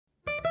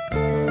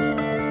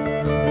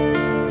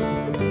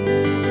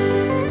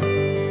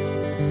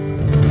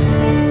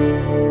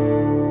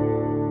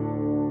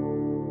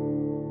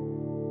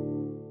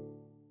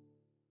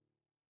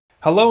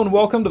Hello and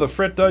welcome to the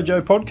Fret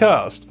Dojo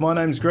podcast. My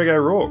name's Greg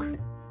O'Rourke.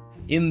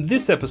 In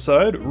this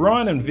episode,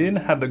 Ryan and Vin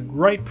had the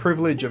great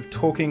privilege of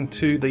talking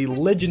to the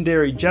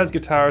legendary jazz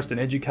guitarist and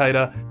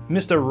educator,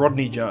 Mr.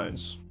 Rodney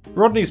Jones.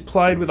 Rodney's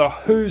played with a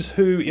who's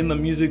who in the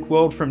music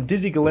world from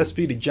Dizzy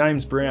Gillespie to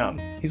James Brown.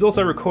 He's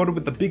also recorded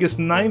with the biggest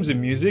names in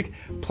music,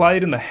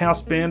 played in the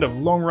house band of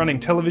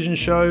long-running television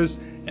shows,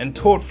 and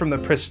taught from the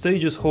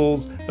prestigious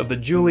halls of the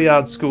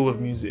Julliard School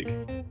of Music.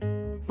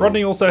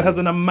 Rodney also has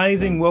an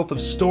amazing wealth of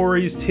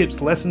stories,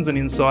 tips, lessons and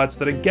insights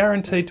that are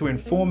guaranteed to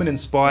inform and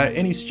inspire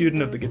any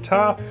student of the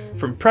guitar,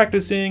 from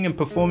practicing and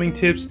performing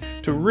tips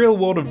to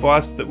real-world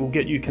advice that will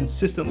get you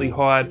consistently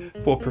hired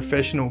for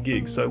professional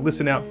gigs, so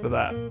listen out for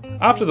that.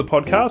 After the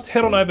podcast,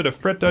 head on over to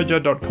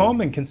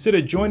FretDojo.com and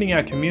consider joining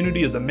our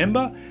community as a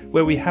member,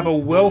 where we have a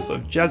wealth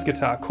of jazz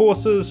guitar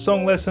courses,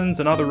 song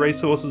lessons and other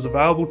resources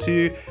available to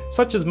you,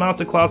 such as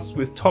masterclasses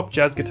with top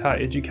jazz guitar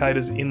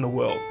educators in the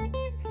world.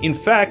 In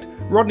fact,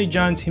 Rodney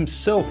Jones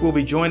himself will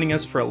be joining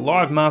us for a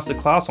live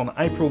masterclass on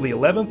April the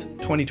 11th,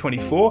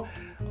 2024.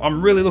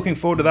 I'm really looking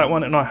forward to that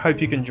one and I hope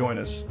you can join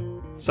us.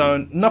 So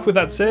enough with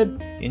that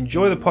said,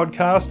 enjoy the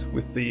podcast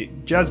with the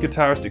jazz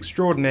guitarist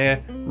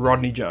extraordinaire,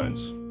 Rodney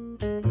Jones.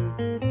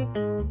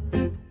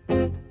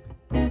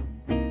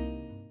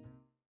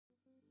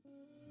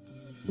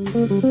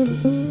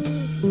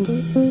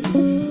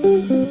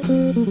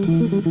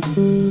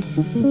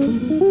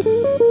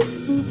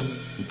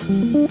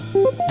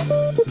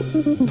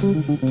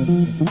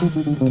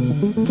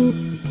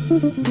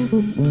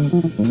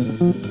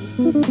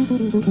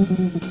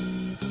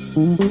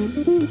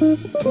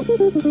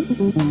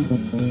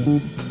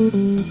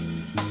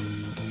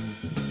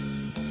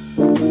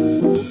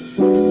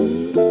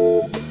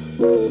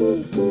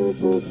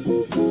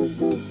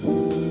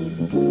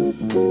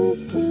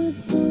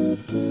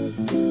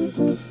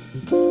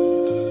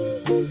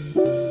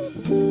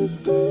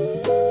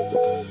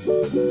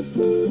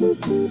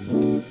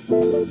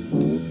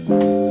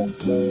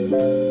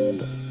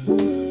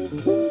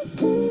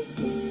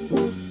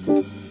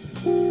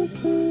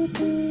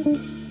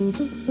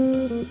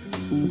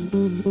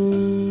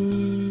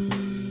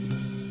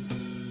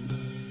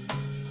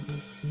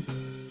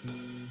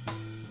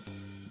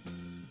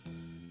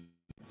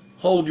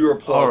 Hold your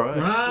applause. All right.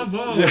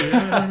 Bravo!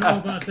 Yeah, I don't know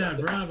about that.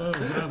 Bravo,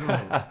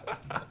 bravo.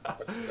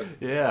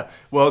 Yeah.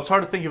 Well, it's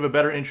hard to think of a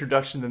better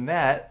introduction than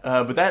that.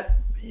 But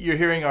you're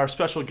hearing our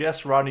special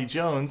guest, Rodney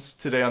Jones,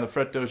 today on the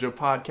Fret Dojo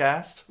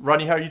podcast.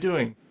 Rodney, how are you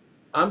doing?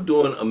 I'm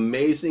doing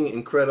amazing,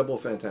 incredible,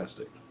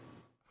 fantastic.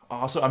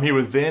 Awesome. I'm here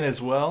with Vin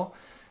as well.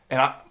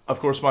 And of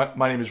course,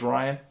 my name is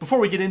Ryan. Before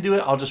we get into it,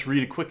 I'll just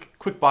read a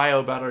quick bio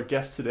about our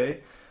guest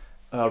today.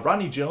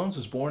 Rodney Jones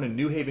was born in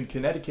New Haven,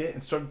 Connecticut,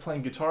 and started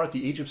playing guitar at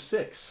the age of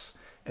 6.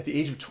 At the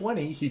age of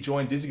 20, he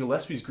joined Dizzy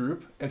Gillespie's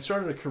group and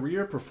started a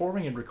career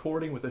performing and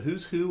recording with the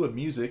who's who of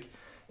music,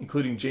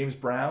 including James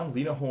Brown,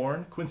 Lena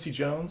Horne, Quincy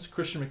Jones,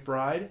 Christian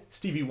McBride,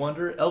 Stevie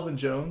Wonder, Elvin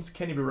Jones,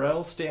 Kenny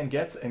Burrell, Stan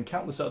Getz, and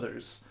countless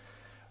others.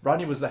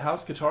 Rodney was the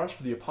house guitarist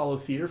for the Apollo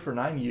Theater for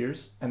 9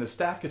 years and the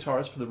staff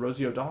guitarist for the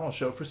Rosie O'Donnell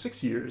Show for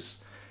 6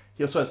 years.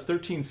 He also has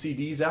 13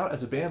 CDs out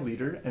as a band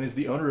leader and is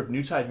the owner of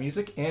New Tide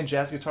Music and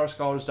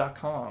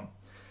JazzGuitarScholars.com.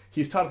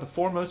 He's taught at the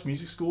foremost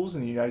music schools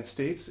in the United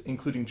States,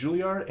 including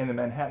Julliard and the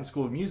Manhattan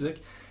School of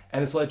Music,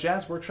 and has led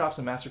jazz workshops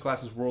and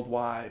masterclasses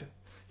worldwide.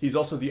 He's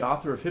also the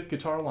author of Hip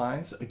Guitar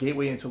Lines, a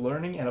gateway into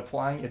learning and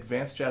applying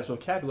advanced jazz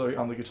vocabulary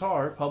on the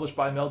guitar, published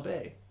by Mel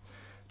Bay.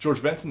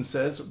 George Benson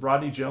says,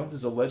 Rodney Jones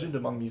is a legend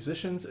among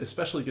musicians,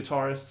 especially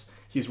guitarists.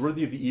 He's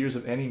worthy of the ears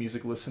of any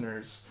music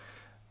listeners.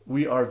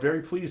 We are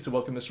very pleased to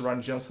welcome Mr.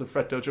 Rodney Jones to the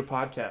Fret Dojo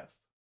podcast.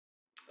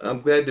 I'm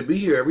glad to be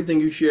here.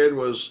 Everything you shared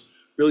was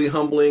really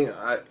humbling,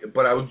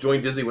 but I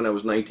joined Dizzy when I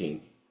was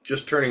 19,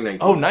 just turning 19.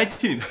 Oh,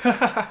 19.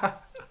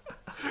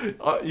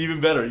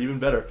 Even better, even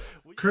better.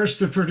 Curse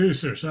the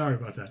producer. Sorry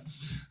about that.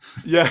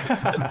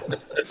 Yeah.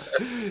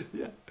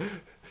 Yeah.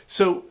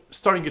 So,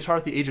 starting guitar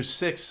at the age of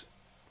 6,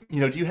 do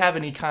you have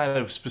any kind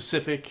of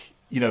specific,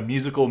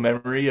 musical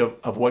memory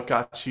of what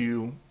got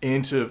you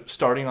into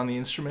starting on the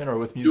instrument or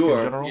with music in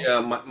general?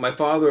 Yeah, my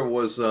father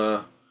was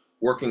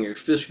working at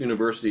Fisk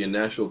University in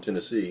Nashville,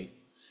 Tennessee,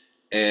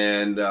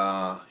 and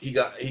he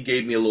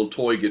gave me a little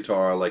toy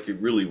guitar. Like, it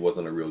really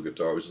wasn't a real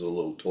guitar; it was just a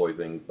little toy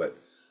thing. But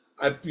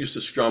I used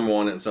to strum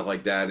on it and stuff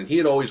like that. And he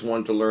had always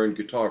wanted to learn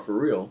guitar for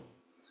real.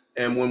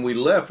 And when we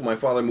left, when my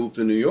father moved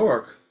to New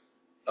York,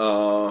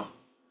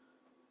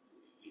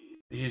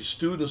 his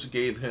students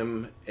gave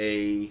him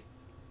a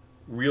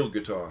real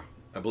guitar.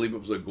 I believe it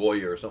was a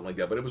Goya or something like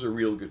that, but it was a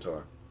real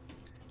guitar.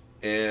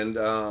 And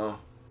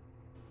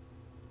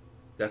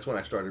that's when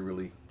I started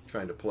really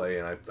trying to play.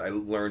 And I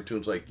learned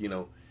tunes like,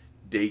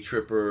 Day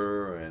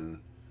Tripper and,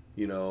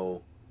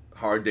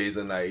 Hard Days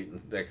of Night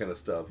and that kind of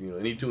stuff.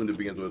 Any tune that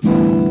begins with,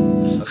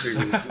 I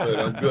figured it was good,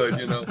 I'm good,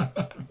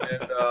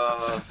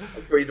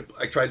 And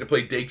I tried to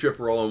play Day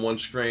Tripper all on one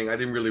string. I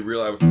didn't really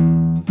realize.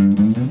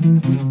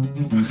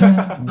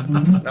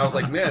 And I was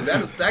like, man,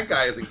 that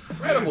guy is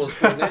incredible.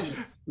 And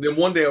then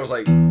one day I was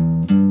like,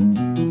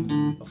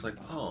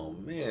 oh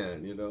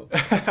man,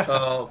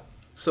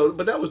 So,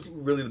 but that was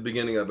really the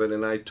beginning of it.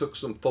 And I took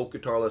some folk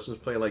guitar lessons,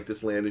 playing like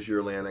This Land Is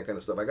Your Land, that kind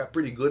of stuff. I got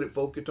pretty good at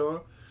folk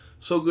guitar.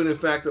 So good, in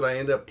fact, that I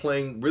ended up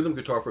playing rhythm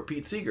guitar for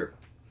Pete Seeger,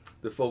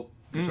 the folk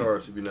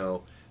guitarist, if you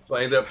know. So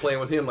I ended up playing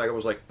with him like I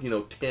was like,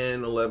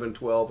 10, 11,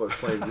 12. I was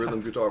playing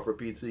rhythm guitar for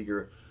Pete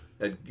Seeger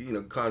at,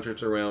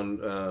 concerts around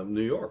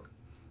New York.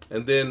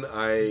 And then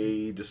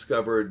I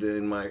discovered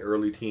in my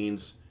early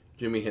teens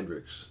Jimi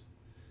Hendrix.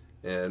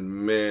 And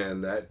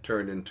man, that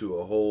turned into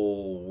a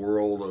whole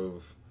world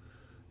of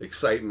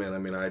excitement. I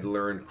mean, I'd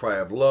learned Cry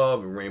of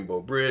Love and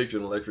Rainbow Bridge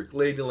and Electric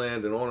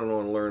Ladyland and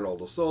on, learned all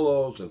the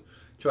solos and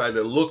tried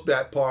to look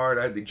that part.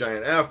 I had the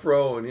giant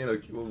afro and,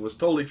 was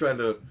totally trying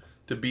to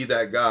be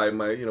that guy.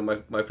 My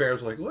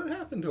parents were like, what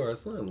happened to our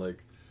son?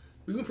 Like,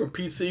 we went from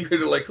Pete Seeger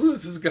to like, who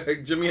is this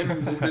guy? Jimi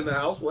Hendrix moved in the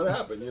house. What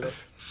happened,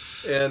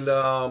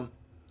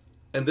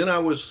 And then I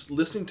was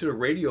listening to the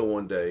radio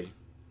one day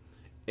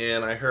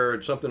and I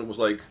heard something that was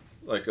like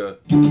a...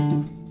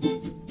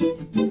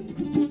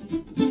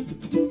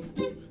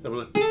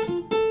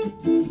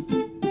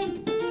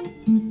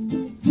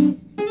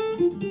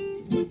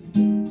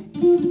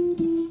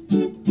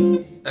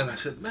 And I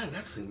said, man,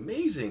 that's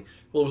amazing.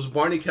 Well, it was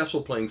Barney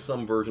Kessel playing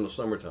some version of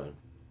Summertime.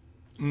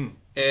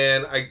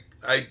 And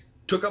I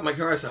took up my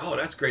guitar. I said, oh,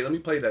 that's great. Let me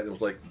play that. And it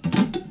was like,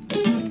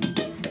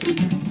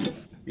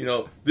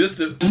 this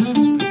did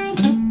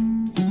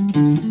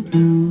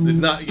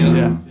not,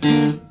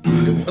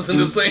 it wasn't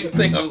the same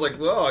thing. I was like,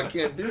 well, I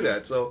can't do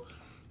that.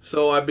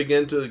 So I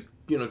began to,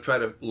 try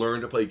to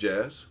learn to play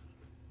jazz.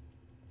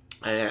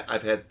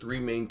 I've had 3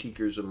 main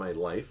teachers in my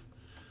life.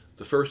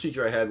 The first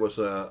teacher I had was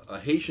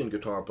a Haitian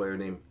guitar player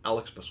named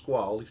Alex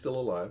Pasquale. He's still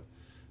alive.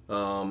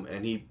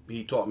 And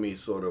he taught me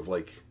sort of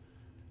like,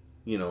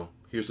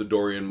 here's the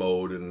Dorian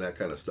mode and that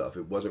kind of stuff.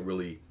 It wasn't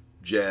really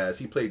jazz.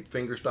 He played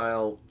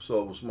fingerstyle,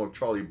 so it was more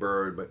Charlie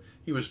Bird, but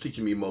he was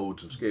teaching me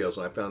modes and scales,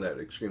 and I found that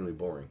extremely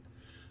boring.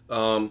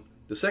 The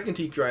second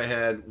teacher I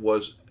had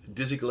was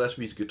Dizzy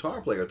Gillespie's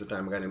guitar player at the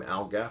time, a guy named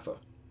Al Gaffa,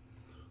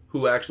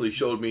 who actually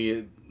showed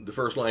me, the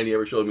first line he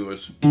ever showed me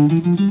was...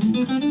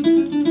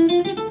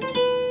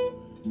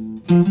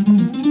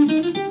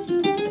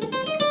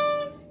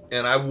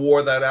 And I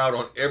wore that out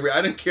on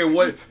I didn't care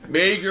what,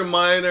 major,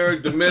 minor,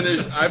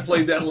 diminished, I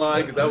played that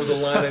line because that was the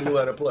line I knew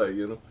how to play,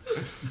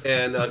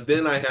 And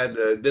then I had,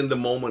 then the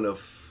moment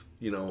of,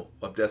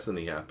 of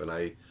destiny happened.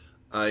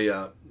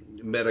 I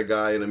met a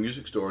guy in a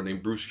music store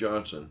named Bruce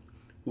Johnson,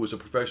 who was a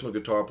professional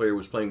guitar player,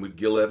 was playing with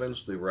Gil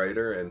Evans, the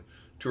writer, and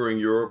touring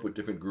Europe with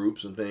different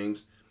groups and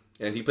things.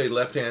 And he played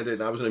left-handed,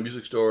 and I was in a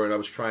music store, and I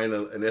was trying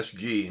an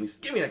SG, and he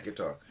said, give me that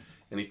guitar.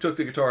 And he took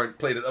the guitar and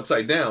played it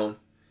upside down,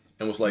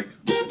 and was like...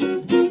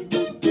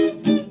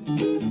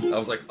 I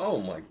was like, oh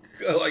my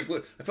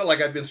God, I felt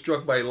like I'd been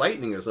struck by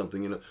lightning or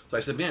something, So I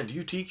said, man, do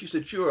you teach? He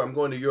said, sure, I'm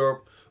going to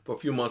Europe for a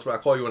few months, but I'll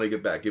call you when I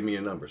get back. Give me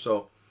your number.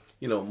 So,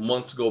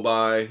 months go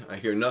by, I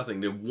hear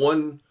nothing. Then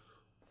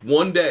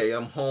one day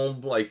I'm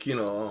home, like,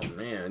 oh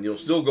man,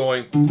 still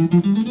going,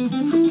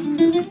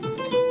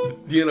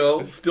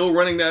 still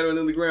running that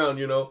into the ground,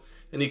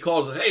 And he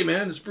calls and says, hey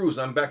man, it's Bruce,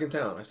 I'm back in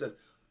town. I said,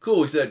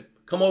 cool. He said,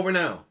 come over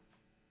now.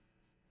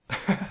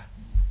 I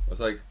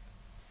was like,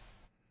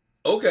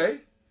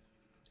 okay.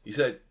 He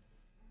said,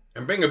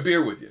 and bring a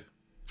beer with you.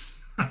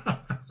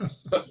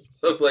 So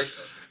it's like,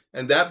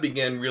 and that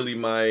began really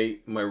my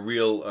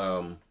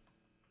real,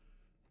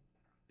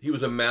 he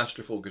was a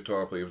masterful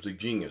guitar player. He was a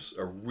genius,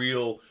 a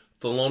real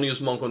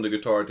Thelonious Monk on the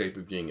guitar type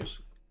of genius.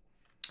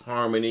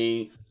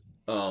 Harmony,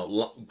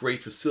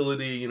 great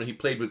facility. He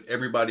played with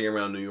everybody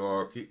around New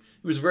York. He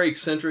was very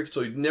eccentric,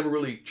 so he never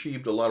really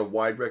achieved a lot of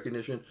wide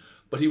recognition,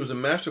 but he was a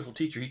masterful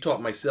teacher. He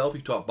taught myself,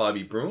 he taught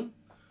Bobby Broom.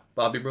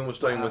 Bobby Broom was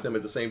studying with him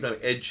at the same time.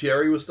 Ed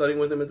Cherry was studying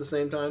with him at the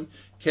same time.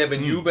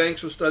 Kevin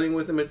Eubanks was studying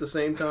with him at the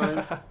same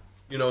time.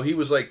 He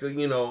was like,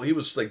 he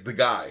was like the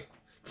guy.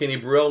 Kenny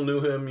Burrell knew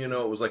him,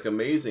 it was like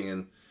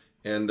amazing.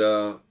 And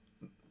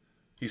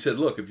he said,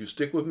 look, if you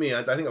stick with me,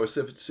 I think I was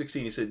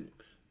 16, he said,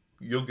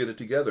 you'll get it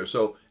together.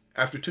 So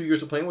after 2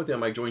 years of playing with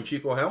him, I joined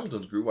Chico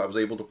Hamilton's group. I was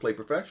able to play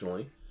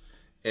professionally.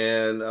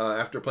 And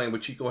after playing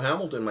with Chico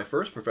Hamilton, my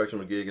first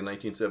professional gig in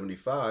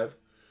 1975,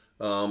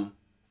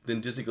 then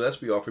Dizzy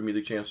Gillespie offered me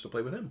the chance to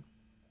play with him.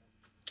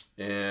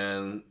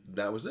 And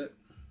that was it.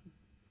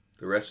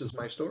 The rest is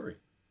my story.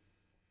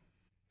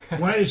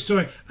 What a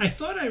story. I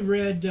thought I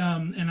read,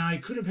 and I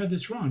could have had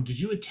this wrong. Did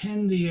you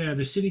attend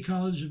the City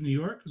College of New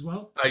York as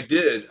well? I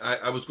did.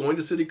 I was going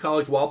to City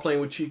College while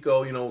playing with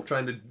Chico,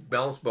 trying to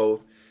balance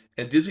both.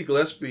 And Dizzy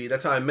Gillespie,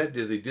 that's how I met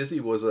Dizzy. Dizzy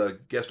was a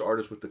guest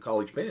artist with the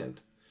college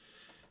band.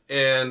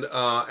 And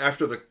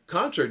after the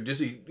concert,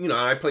 Dizzy,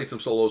 I played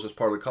some solos as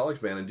part of the college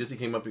band, and Dizzy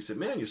came up and he said,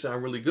 man, you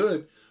sound really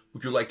good.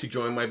 Would you like to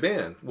join my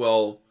band?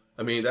 Well,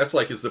 I mean, that's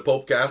like, is the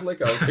Pope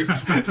Catholic? I was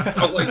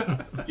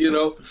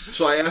like,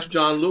 so I asked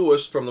John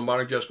Lewis from the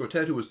Modern Jazz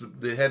Quartet, who was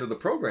the head of the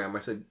program.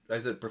 I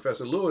said,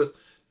 Professor Lewis,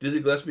 Dizzy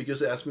Gillespie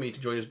just asked me to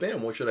join his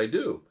band. What should I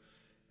do?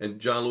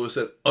 And John Lewis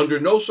said, under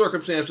no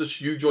circumstances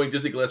should you join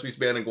Dizzy Gillespie's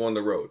band and go on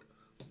the road.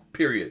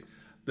 Period.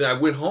 then I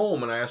went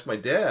home and I asked my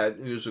dad,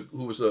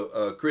 who was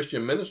a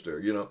Christian minister,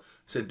 I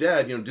said,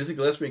 Dad, Dizzy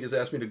Gillespie has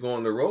asked me to go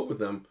on the road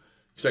with him.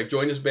 Should I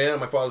join his band?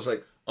 And my father's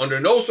like, under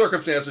no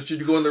circumstances should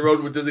you go on the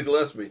road with Dizzy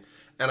Gillespie.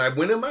 And I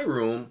went in my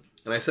room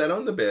and I sat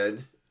on the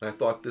bed and I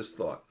thought this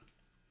thought.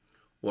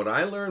 Would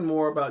I learn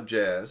more about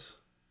jazz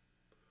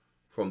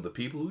from the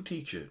people who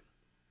teach it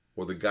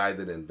or the guy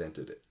that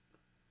invented it?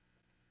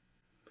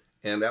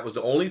 And that was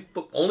the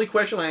only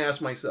question I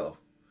asked myself.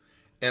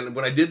 And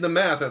when I did the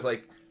math, I was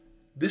like,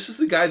 this is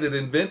the guy that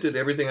invented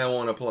everything I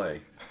want to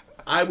play.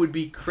 I would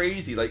be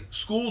crazy. Like,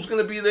 school's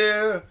going to be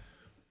there.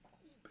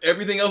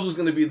 Everything else is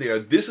going to be there.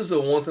 This is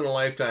a once in a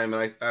lifetime.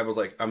 And I was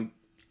like,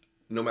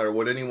 no matter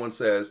what anyone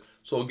says.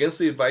 So against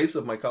the advice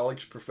of my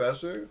college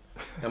professor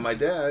and my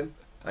dad,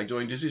 I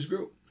joined Dizzy's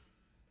group.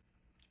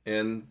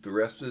 And the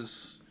rest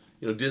is,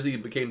 Dizzy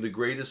became the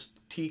greatest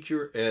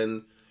teacher.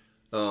 And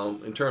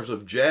in terms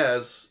of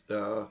jazz,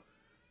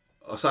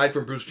 aside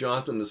from Bruce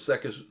Johnson,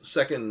 the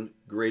second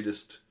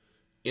greatest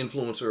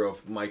influencer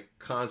of my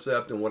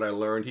concept and what I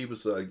learned, he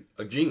was a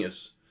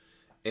genius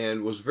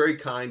and was very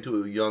kind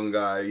to a young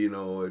guy.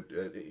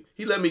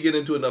 He let me get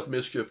into enough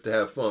mischief to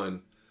have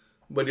fun,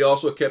 but he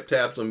also kept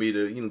tabs on me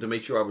to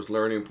make sure I was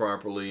learning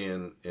properly.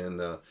 And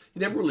he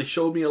never really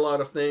showed me a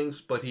lot of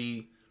things, but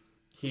he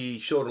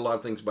showed a lot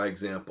of things by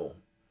example.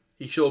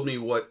 He showed me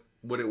what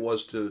it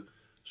was to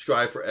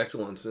strive for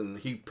excellence, and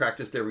he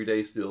practiced every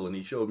day still, and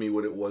he showed me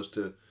what it was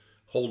to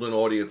hold an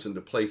audience and to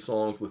play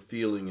songs with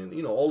feeling,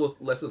 and all the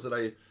lessons that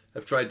I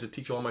have tried to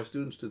teach all my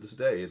students to this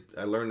day.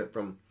 I learned it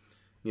from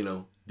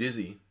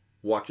Dizzy,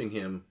 watching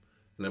him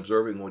and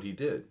observing what he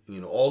did.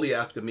 All he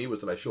asked of me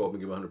was that I show up and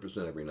give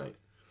 100% every night.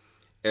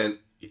 And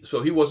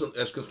so he wasn't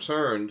as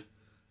concerned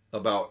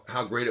about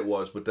how great it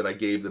was, but that I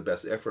gave the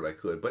best effort I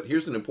could. But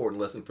here's an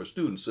important lesson for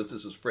students, since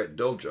this is Fret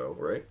Dojo,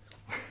 right?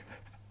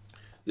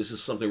 This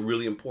is something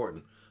really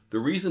important. The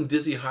reason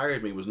Dizzy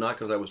hired me was not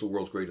because I was the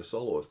world's greatest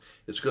soloist.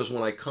 It's because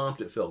when I comped,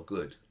 it felt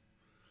good.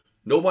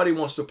 Nobody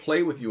wants to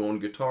play with you on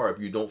guitar if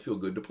you don't feel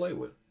good to play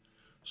with.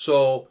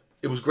 So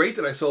it was great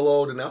that I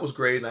soloed, and that was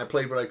great, and I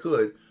played what I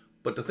could.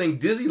 But the thing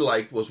Dizzy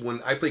liked was when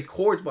I played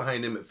chords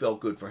behind him, it felt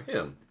good for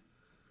him.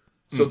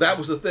 So that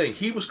was the thing.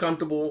 He was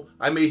comfortable.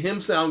 I made him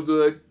sound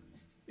good.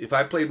 If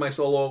I played my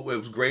solo, it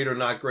was great or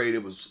not great,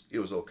 it was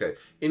okay.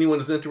 Anyone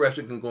that's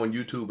interested can go on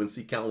YouTube and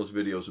see countless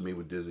videos of me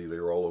with Dizzy.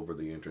 They're all over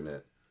the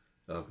internet.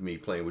 Of me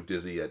playing with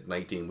Dizzy at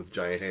 19 with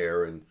giant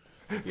hair, and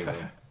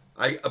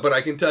but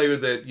I can tell you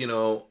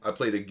that I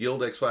played a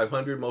Guild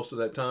X500 most of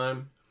that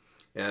time,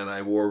 and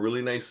I wore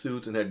really nice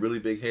suits and had really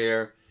big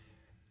hair,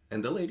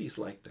 and the ladies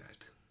liked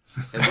that.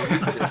 And we'll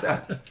leave it at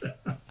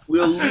that.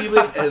 We'll leave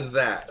it at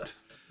that.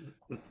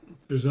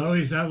 There's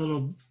always that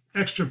little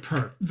extra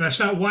perk. That's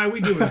not why we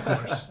do it, of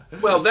course.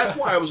 Well, that's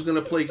why I was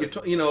going to play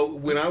guitar.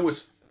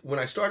 When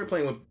I started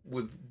playing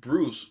with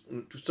Bruce,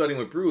 studying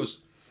with Bruce.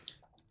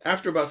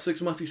 After about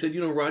 6 months, he said,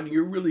 Rodney,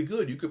 you're really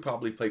good. You could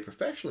probably play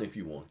professionally if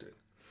you wanted.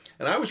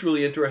 And I was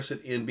really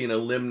interested in being a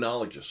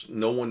limnologist.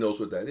 No one knows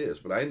what that is,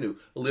 but I knew.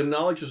 A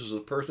limnologist is a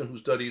person who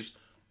studies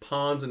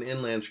ponds and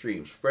inland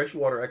streams,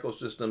 freshwater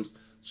ecosystems,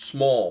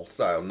 small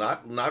style,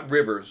 not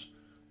rivers,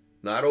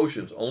 not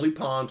oceans, only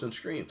ponds and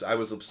streams. I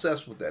was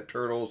obsessed with that,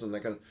 turtles and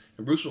that kind of.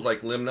 And Bruce was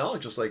like,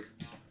 limnologist, like,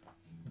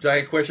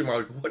 giant question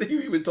mark. What are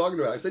you even talking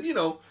about? I said,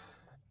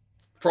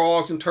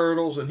 frogs and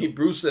turtles, and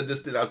Bruce said this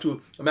to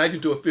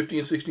a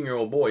 15,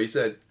 16-year-old boy. He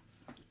said,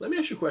 let me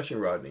ask you a question,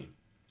 Rodney.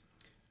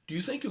 Do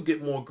you think you'll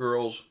get more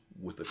girls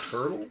with a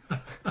turtle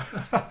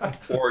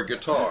or a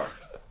guitar?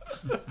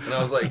 And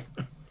I was like,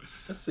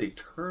 let's see,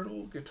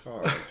 turtle,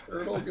 guitar. I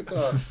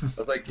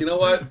was like, you know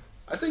what?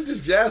 I think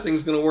this jazz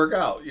thing's going to work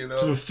out, To a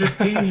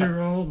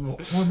 15-year-old,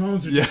 the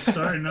hormones are just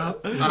starting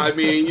up. I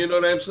mean, you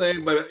know what I'm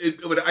saying? But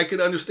I could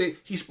understand.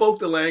 He spoke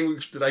the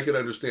language that I could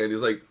understand.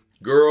 He's like,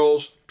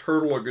 girls,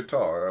 turtle, or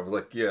guitar. I was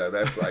like, yeah,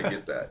 I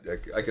get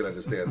that. I can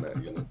understand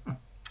that,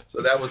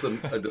 So that was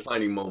a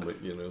defining moment,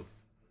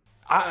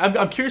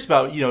 I'm curious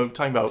about,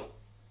 talking about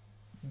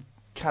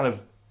kind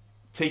of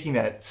taking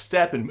that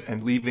step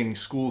and leaving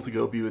school to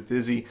go be with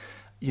Dizzy.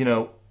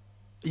 You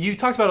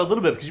talked about it a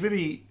little bit. Could you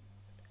maybe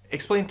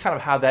explain kind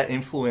of how that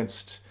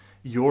influenced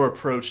your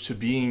approach to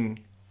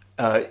being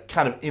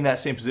kind of in that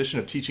same position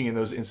of teaching in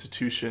those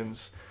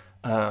institutions?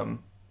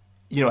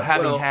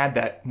 Having had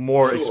that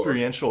more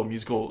experiential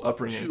musical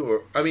upbringing.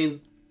 Sure. I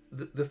mean,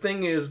 the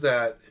thing is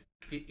that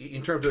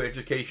in terms of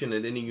education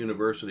at any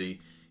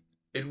university,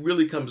 it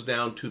really comes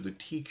down to the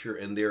teacher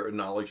and their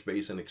knowledge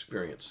base and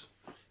experience.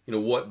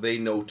 What they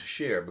know to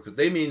share, because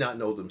they may not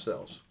know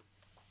themselves.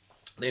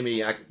 They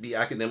may be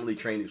academically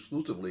trained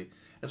exclusively,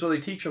 and so they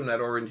teach them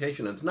that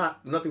orientation. And it's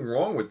nothing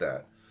wrong with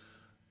that.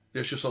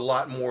 There's just a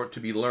lot more to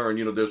be learned.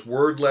 There's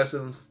word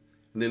lessons,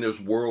 and then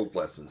there's world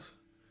lessons.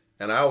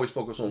 And I always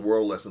focus on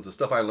world lessons, the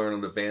stuff I learned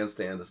on the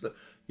bandstand, the stuff,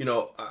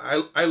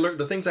 I learned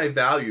the things I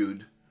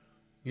valued,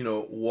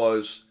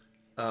 was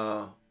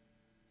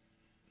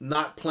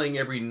not playing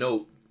every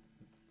note,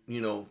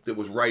 that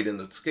was right in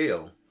the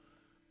scale,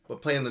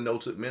 but playing the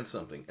notes that meant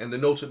something. And the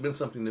notes that meant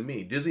something to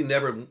me. Dizzy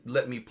never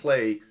let me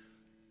play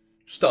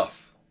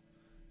stuff.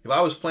 If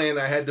I was playing,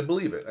 I had to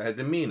believe it. I had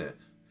to mean it.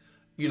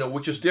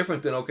 Which is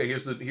different than, okay,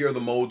 here are the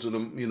modes of the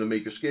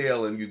major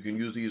scale, and you can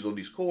use these on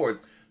these chords.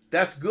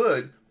 That's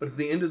good, but at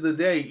the end of the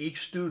day,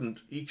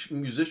 each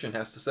musician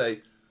has to say,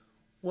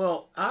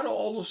 well, out of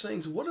all those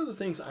things, what are the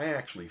things I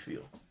actually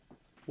feel?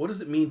 What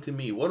does it mean to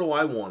me? What do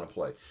I want to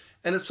play?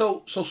 And it's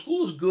so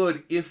school is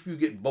good if you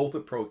get both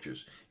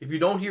approaches. If you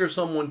don't hear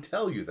someone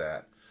tell you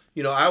that,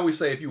 I always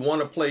say if you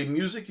want to play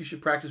music, you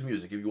should practice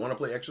music. If you want to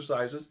play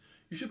exercises,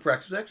 you should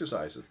practice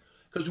exercises.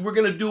 Because we're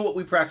going to do what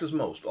we practice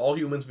most. All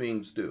humans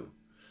beings do.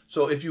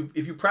 So if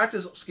you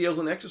practice scales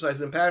and exercises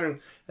and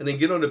patterns and then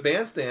get on the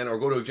bandstand or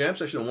go to a jam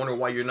session and wonder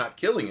why you're not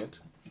killing it,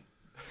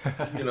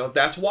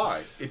 that's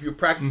why. If you're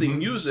practicing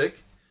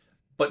music,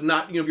 but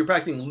not, if you're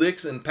practicing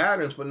licks and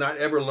patterns, but not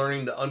ever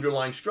learning the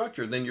underlying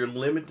structure, then you're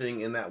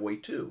limiting in that way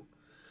too.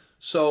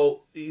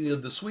 So,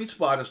 the sweet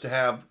spot is to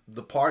have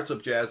the parts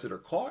of jazz that are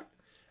caught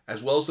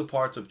as well as the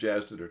parts of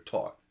jazz that are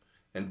taught,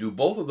 and do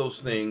both of those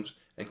things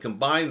and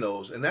combine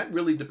those. And that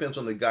really depends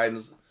on the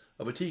guidance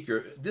of a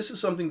teacher. This is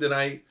something that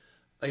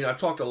I've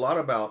talked a lot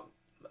about,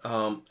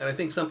 and I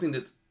think something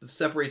that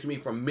separates me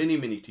from many,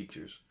 many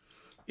teachers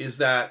is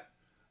that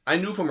I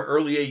knew from an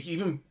early age,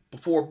 even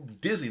before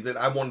Dizzy, that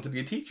I wanted to be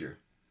a teacher.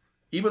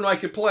 Even though I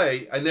could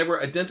play, I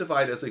never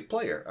identified as a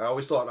player. I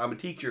always thought I'm a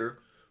teacher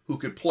who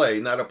could play,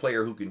 not a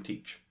player who can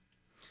teach.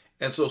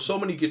 And so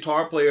many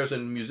guitar players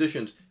and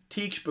musicians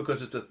teach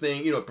because it's a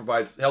thing, it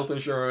provides health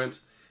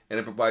insurance, and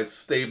it provides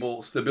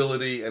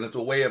stability, and it's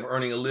a way of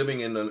earning a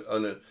living in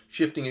a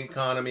shifting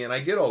economy, and I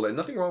get all that.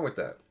 Nothing wrong with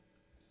that.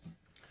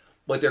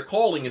 But their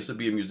calling is to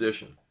be a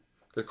musician.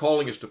 Their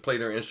calling is to play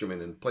their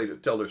instrument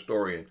and tell their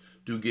story and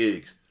do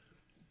gigs.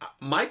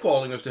 My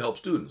calling is to help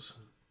students.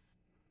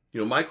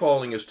 My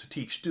calling is to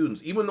teach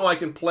students. Even though I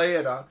can play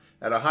at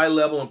a high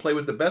level and play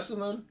with the best of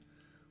them,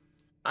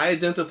 I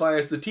identify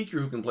as the teacher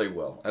who can play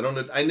well.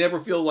 I never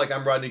feel like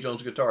I'm Rodney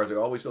Jones' guitarist. I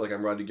always feel like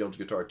I'm Rodney Jones'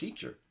 guitar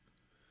teacher,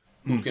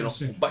 who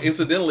but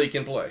incidentally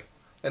can play,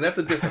 and that's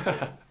a different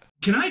thing.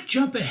 Can I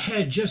jump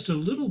ahead just a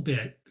little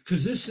bit?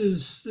 Because this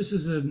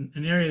is an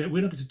area that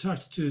we don't get to talk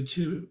to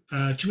too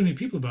many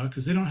people about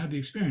because they don't have the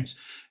experience.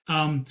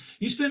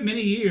 You spent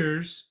many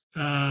years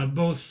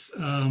both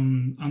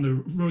on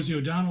the Rosie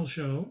O'Donnell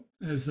show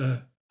as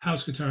the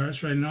house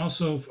guitarist, right, and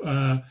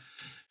also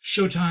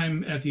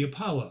Showtime at the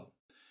Apollo.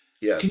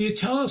 Yes. Can you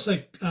tell us,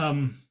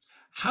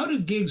 how do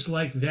gigs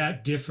like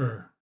that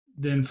differ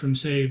than from,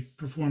 say,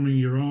 performing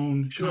your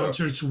own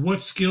concerts?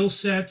 What skill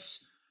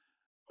sets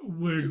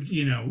would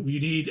you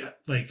need,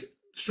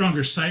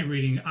 stronger sight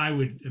reading, I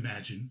would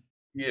imagine.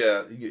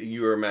 Yeah,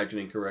 you are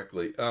imagining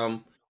correctly.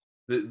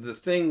 The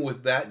thing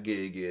with that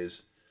gig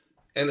is,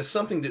 and it's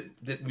something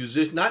that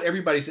musicians, not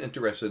everybody's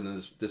interested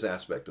in this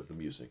aspect of the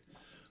music.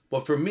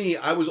 But for me,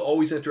 I was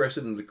always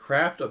interested in the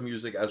craft of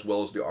music as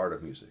well as the art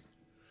of music.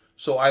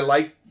 So I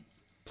like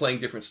playing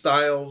different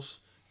styles.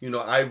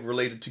 I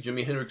related to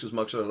Jimi Hendrix as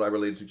much as I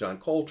related to John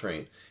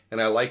Coltrane.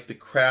 And I like the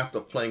craft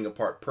of playing a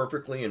part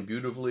perfectly and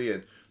beautifully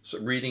and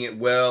reading it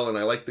well. And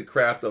I like the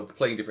craft of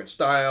playing different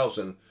styles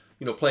and,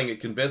 playing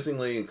it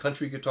convincingly and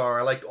country guitar.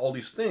 I liked all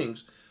these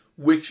things,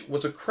 which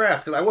was a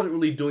craft, because I wasn't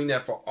really doing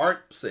that for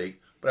art's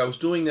sake, but I was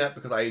doing that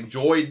because I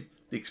enjoyed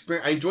the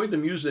experience. I enjoyed the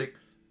music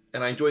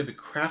and I enjoyed the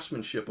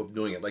craftsmanship of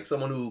doing it. Like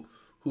someone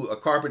a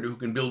carpenter who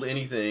can build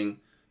anything.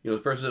 The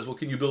person says, well,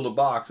 can you build a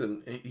box?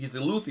 And he's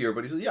a luthier,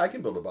 but he says, yeah, I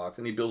can build a box.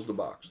 And he builds the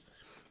box.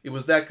 It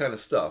was that kind of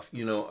stuff,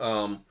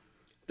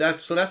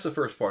 That's the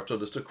first part. So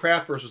there's the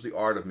craft versus the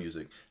art of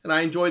music. And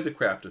I enjoyed the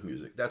craft of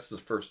music. That's the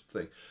first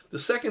thing. The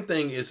second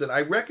thing is that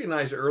I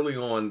recognized early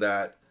on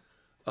that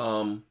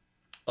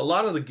a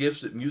lot of the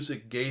gifts that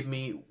music gave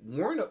me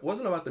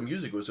wasn't about the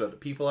music. It was about the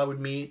people I would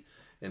meet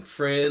and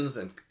friends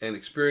and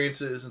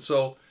experiences. And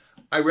so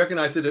I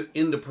recognized that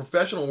in the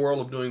professional world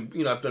of doing,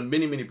 I've done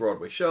many, many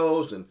Broadway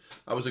shows, and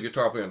I was a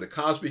guitar player on the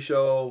Cosby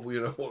Show,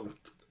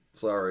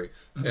 sorry,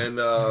 and and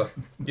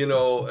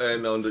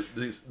on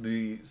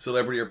the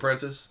Celebrity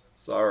Apprentice,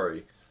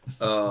 sorry,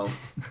 but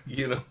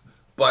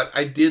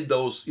I did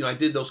those, I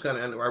did those kind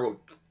of, and I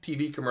wrote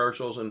TV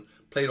commercials and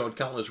played on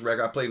countless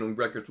records. I played on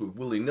records with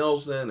Willie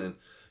Nelson and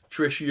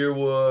Trish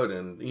Yearwood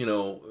and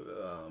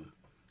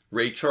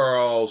Ray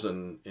Charles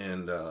and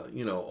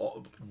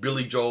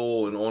Billy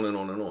Joel and on and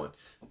on and on.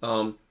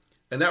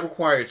 And that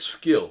required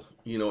skill.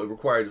 It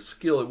required a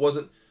skill. It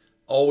wasn't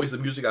always the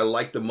music I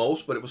liked the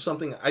most, but it was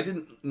something I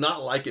didn't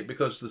not like it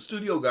because the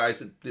studio guys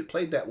that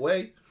played that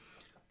way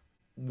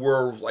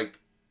were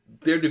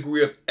their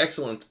degree of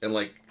excellence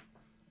and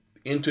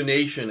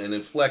intonation and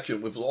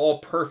inflection was all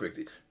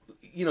perfect.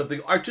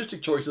 The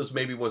artistic choices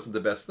maybe wasn't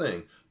the best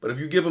thing, but if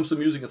you give them some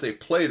music and say,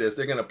 play this,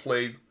 they're going to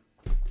play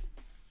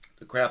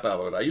the crap out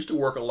of it. I used to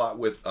work a lot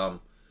with,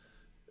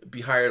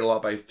 be hired a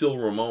lot by Phil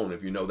Ramone,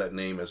 if you know that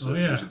name. He was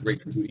a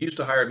great, he used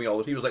to hire me all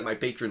the time. He was like my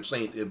patron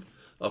saint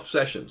of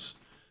sessions,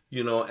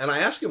 and I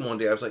asked him one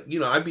day, I was like,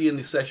 I'd be in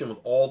the session with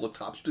all the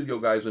top studio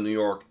guys in New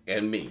York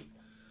and me,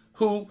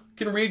 who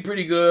can read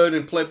pretty good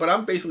and play, but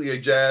I'm basically a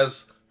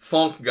jazz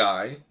funk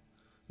guy,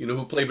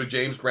 who played with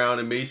James Brown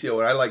and Maceo,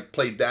 and I like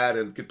played that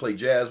and could play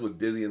jazz with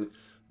Dizzy.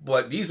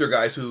 But these are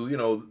guys who,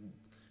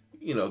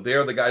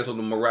 they're the guys on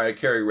the Mariah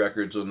Carey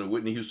records, on the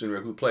Whitney Houston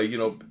record, who play,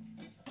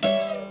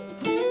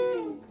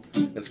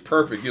 it's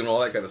perfect, all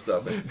that kind of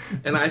stuff.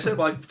 And I said,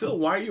 well, Phil,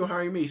 why are you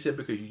hiring me? He said,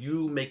 because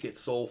you make it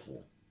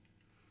soulful.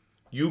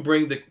 You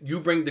bring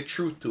the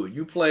truth to it.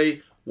 You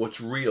play what's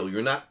real.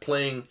 You're not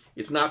playing,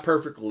 it's not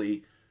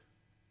perfectly,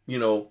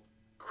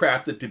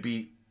 crafted to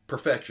be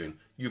perfection.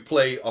 You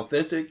play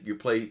authentic, you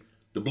play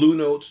the blue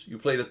notes, you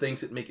play the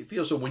things that make it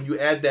feel. So when you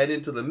add that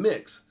into the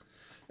mix,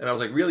 and I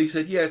was like, really? He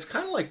said, yeah, it's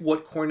kind of like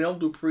what Cornell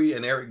Dupree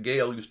and Eric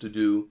Gale used to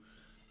do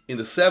in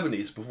the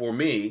 70s before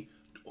me,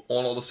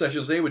 on all the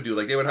sessions they would do.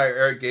 Like, they would hire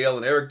Eric Gale,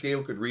 and Eric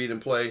Gale could read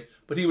and play,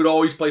 but he would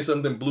always play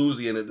something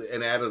bluesy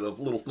and added a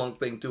little funk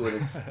thing to it.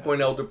 And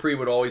Cornell Dupree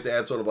would always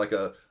add sort of like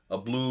a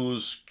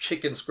blues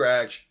chicken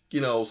scratch,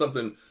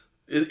 something.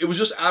 It was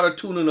just out of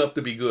tune enough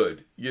to be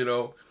good,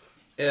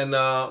 And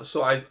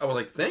so I was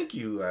like, thank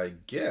you, I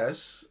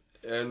guess.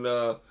 And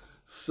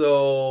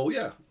so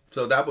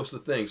that was the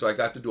thing. So I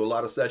got to do a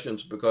lot of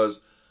sessions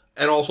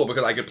and also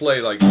because I could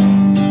play like,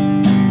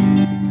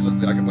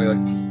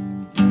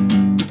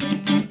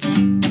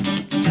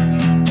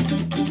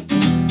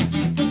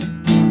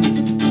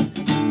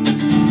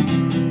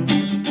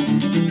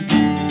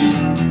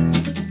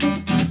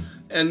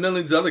 and none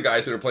of these other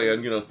guys that are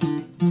playing,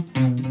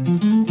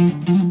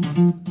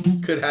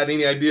 could have had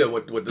any idea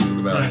what this is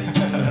about. Right.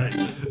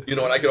 And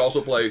I could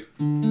also play.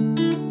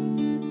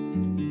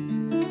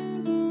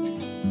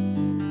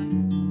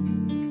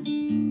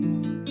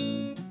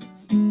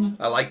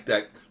 I like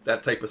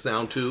that type of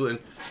sound too,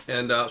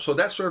 and so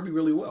that served me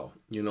really well,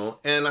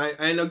 And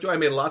I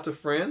made lots of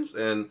friends,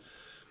 and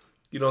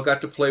got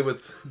to play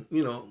with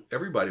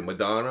everybody,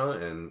 Madonna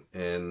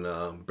and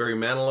Barry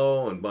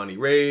Manilow and Bonnie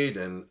Raitt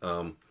and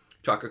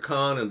Chaka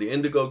Khan and the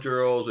Indigo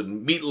Girls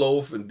and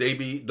Meatloaf and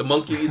Davey the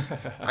Monkees.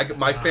 I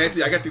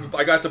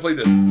got to play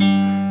this.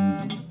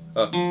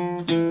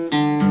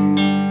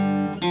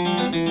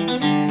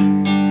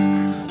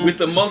 With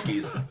the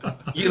Monkees,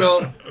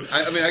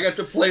 I got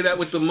to play that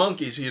with the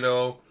Monkees,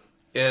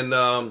 and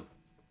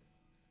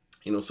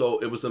so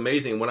it was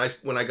amazing when I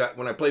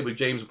played with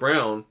James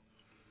Brown.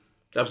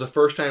 That was the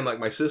first time, like,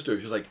 my sister,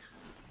 she was like,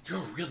 "You're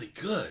really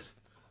good."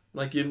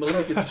 Like, let me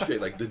get this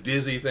straight, like the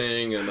Dizzy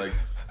thing and like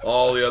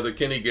all the other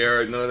Kenny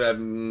Garrett, none of that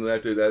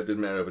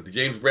didn't matter. But the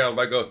James Brown, if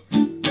I go.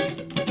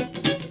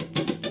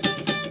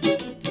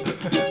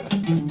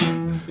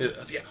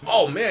 Yeah,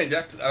 oh man,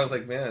 I was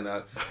like, man,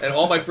 and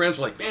all my friends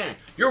were like, man,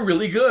 you're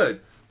really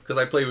good, because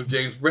I played with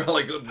James Brown.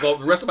 Like, the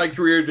rest of my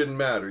career didn't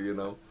matter,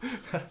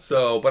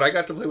 So, but I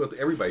got to play with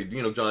everybody,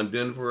 John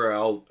Denver,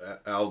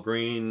 Al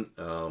Green,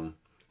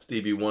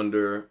 Stevie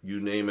Wonder, you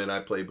name it, I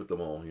played with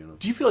them all.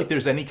 Do you feel like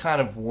there's any kind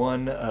of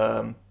one,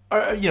 or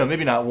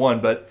maybe not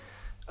one, but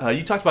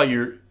you talked about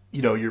your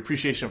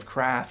appreciation of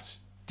craft.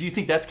 Do you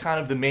think that's kind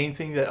of the main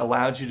thing that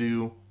allowed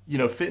you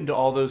to fit into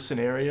all those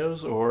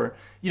scenarios, or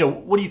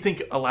what do you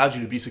think allowed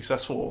you to be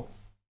successful?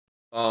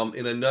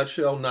 In a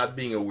nutshell, not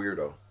being a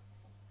weirdo.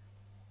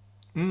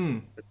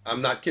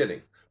 I'm not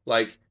kidding.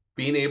 Like,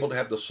 being able to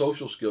have the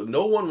social skill.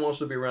 No one wants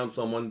to be around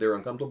someone they're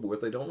uncomfortable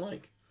with, they don't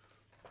like.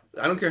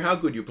 I don't care how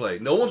good you play.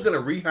 No one's going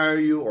to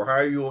rehire you or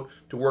hire you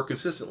to work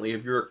consistently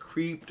if you're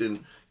creeped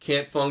and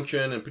can't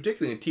function, and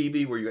particularly in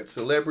TV where you got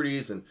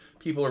celebrities and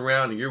people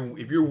around, and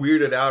if you're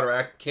weirded out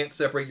or can't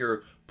separate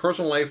your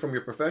personal life from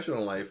your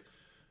professional life,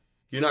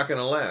 you're not going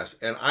to last.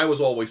 And I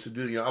was always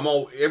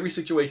every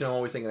situation I'm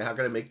always thinking, how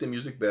can I make the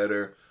music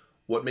better?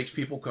 What makes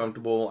people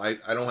comfortable? I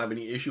don't have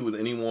any issue with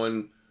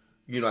anyone.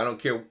 I don't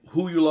care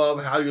who you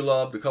love, how you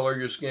love, the color of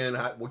your skin,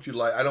 what you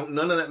like.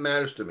 None of that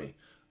matters to me.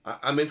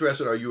 I'm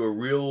interested, are you a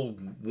real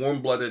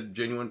warm-blooded,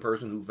 genuine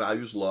person who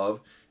values love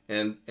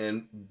and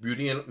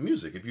beauty and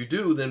music? If you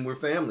do, then we're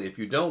family. If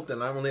you don't,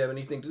 then I don't really have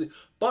anything to do.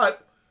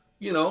 But,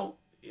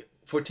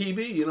 for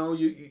TV,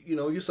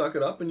 you suck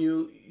it up, and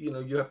you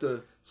have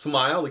to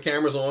smile. The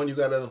camera's on. You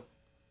got to,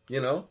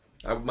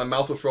 my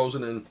mouth was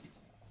frozen and,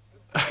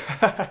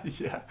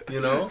 yeah.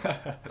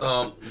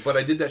 But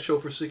I did that show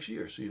for 6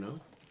 years,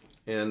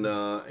 and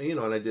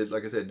I did,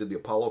 like I said, did the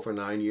Apollo for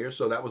 9 years.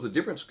 So that was a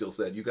different skill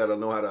set. You got to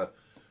know how to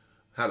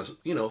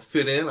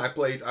fit in.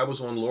 I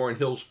was on Lauryn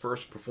Hill's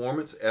first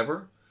performance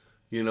ever,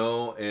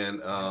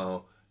 and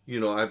I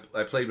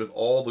played with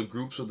all the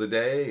groups of the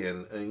day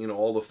and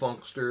all the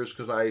funksters,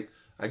 because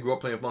I grew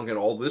up playing funk,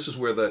 and this is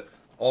where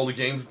all the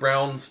James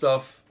Brown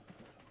stuff,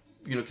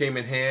 came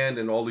in hand,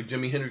 and all the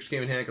Jimi Hendrix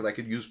came in hand, because I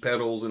could use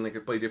pedals and they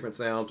could play different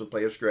sounds and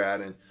play a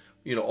Strat and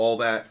all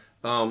that.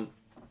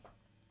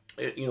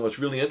 It's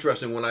really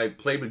interesting when I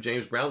played with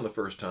James Brown the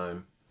first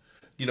time.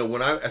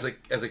 When I, as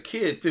a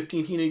kid,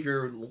 15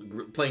 teenager,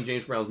 playing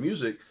James Brown's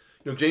music,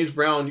 James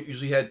Brown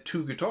usually had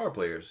two guitar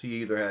players.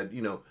 He either had,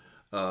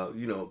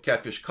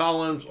 Catfish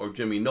Collins or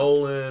Jimmy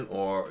Nolan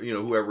or,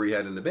 whoever he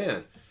had in the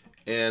band.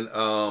 And,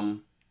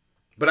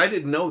 but I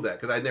didn't know that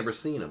because I'd never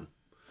seen him.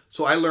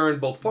 So I learned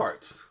both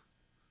parts,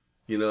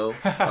 I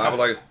was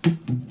like,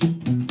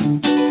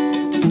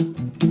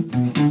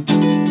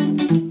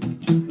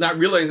 not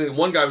realizing that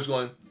one guy was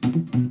going,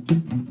 and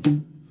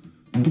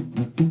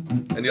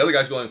the other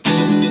guy's going.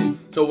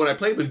 So when I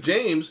played with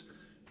James,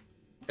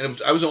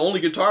 and I was the only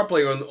guitar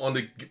player on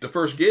the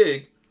first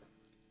gig,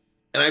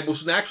 and I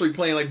was actually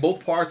playing like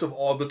both parts of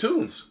all the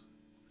tunes.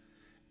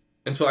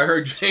 And so I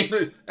heard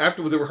James,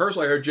 after the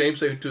rehearsal, I heard James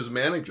say to his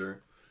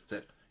manager,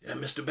 said, "Yeah,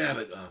 Mr.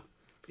 Babbitt,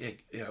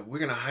 yeah, we're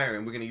going to hire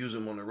him. We're going to use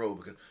him on the road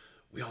because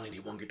we only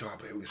need one guitar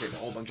player. We can save a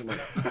whole bunch of money."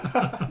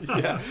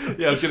 Yeah,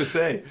 I was going to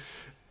say.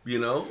 You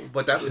know,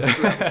 but that was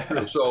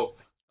true. So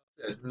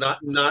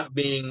not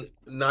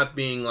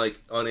being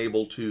like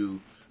unable to,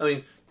 I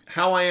mean,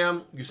 how I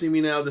am, you see me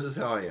now, this is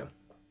how I am.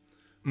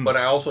 But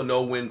I also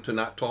know when to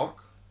not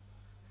talk.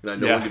 And I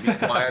know when to be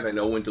quiet. I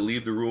know when to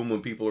leave the room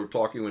when people are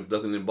talking, when it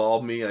doesn't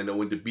involve me. I know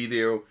when to be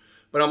there.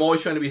 But I'm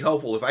always trying to be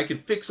helpful. If I can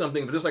fix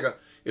something,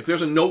 if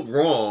there's a note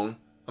wrong,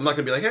 I'm not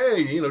going to be like,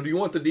 "Hey, do you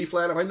want the D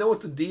flat?" If I know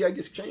it's a D, I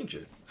just change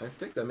it. I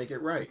fix it. I make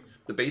it right.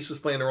 The bass is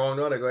playing the wrong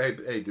note. I go,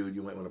 hey, dude,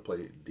 you might want to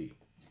play D.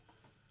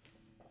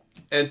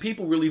 And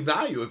people really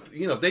value if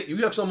you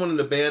have someone in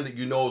the band that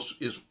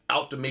is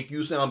out to make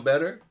you sound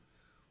better.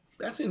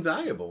 That's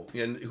invaluable,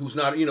 and who's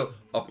not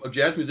a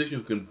jazz musician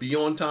who can be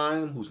on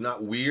time, who's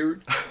not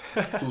weird,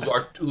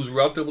 who's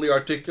relatively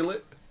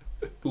articulate,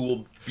 who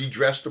will be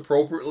dressed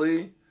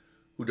appropriately,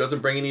 who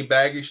doesn't bring any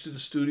baggage to the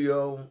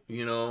studio.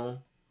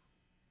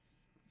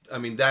 I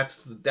mean,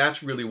 that's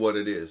really what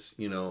it is.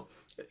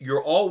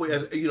 You're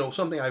always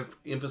something I've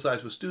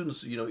emphasized with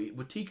students.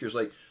 With teachers,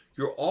 like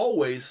you're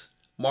always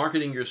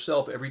marketing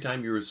yourself every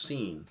time you're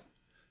seen,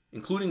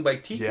 including by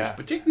teachers,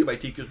 particularly by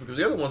teachers, because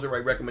they're the ones that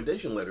write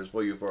recommendation letters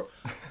for you for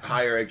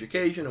higher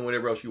education and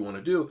whatever else you want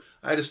to do.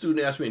 I had a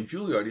student ask me in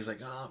Julliard, he's like,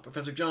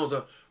 "Professor Jones,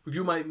 would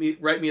you write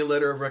me a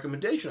letter of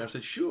recommendation?" I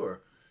said,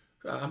 "Sure.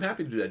 I'm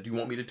happy to do that. Do you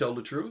want me to tell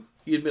the truth?"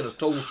 He had been a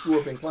total screw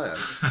up in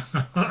class.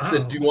 I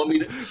said, "Do you want me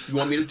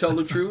to tell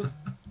the truth?"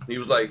 And he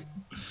was like,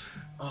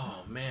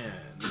 "Oh man,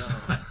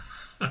 no."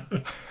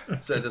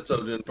 Said that, so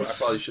then I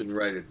probably shouldn't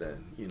write it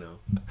then,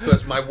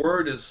 because my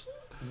word is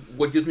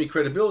what gives me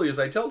credibility. Is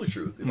I tell the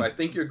truth. If I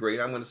think you're great,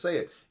 I'm going to say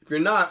it. If you're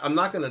not, I'm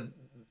not going to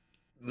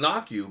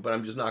knock you, but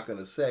I'm just not going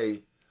to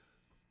say,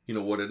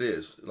 what it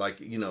is.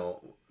 Like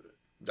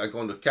like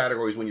on the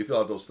categories when you fill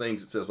out those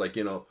things, it says like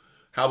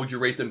how would you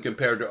rate them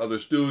compared to other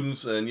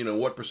students, and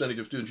what percentage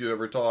of students you've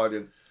ever taught,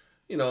 and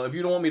if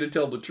you don't want me to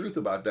tell the truth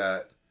about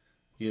that.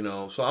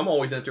 So I'm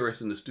always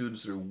interested in the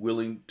students that are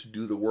willing to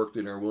do the work,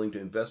 that are willing to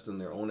invest in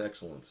their own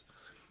excellence.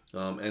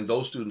 And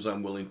those students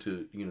I'm willing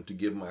to, to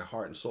give my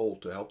heart and soul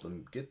to help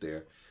them get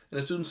there.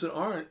 And the students that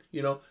aren't,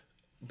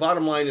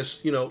 bottom line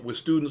is, with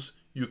students,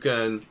 you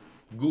can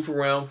goof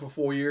around for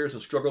 4 years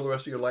and struggle the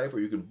rest of your life, or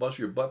you can bust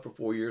your butt for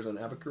 4 years and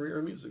have a career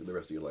in music the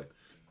rest of your life.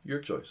 Your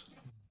choice.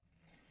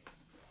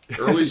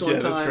 Early is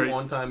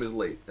on time is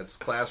late. That's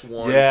class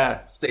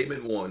 1,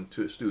 statement 1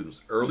 to students.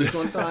 Early is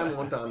on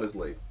time is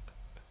late.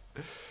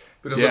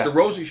 Because at the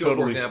Rosie show,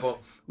 for example,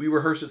 we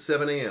rehearsed at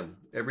 7 a.m.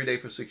 every day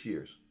for 6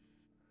 years.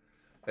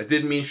 It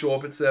didn't mean show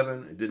up at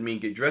 7. It didn't mean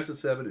get dressed at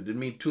 7. It didn't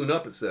mean tune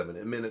up at 7.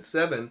 It meant at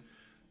 7,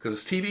 because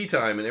it's TV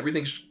time and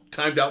everything's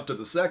timed out to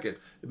the second.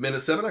 It meant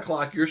at 7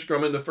 o'clock you're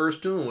strumming the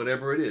first tune,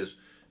 whatever it is.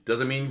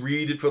 Doesn't mean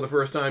read it for the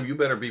first time. You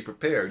better be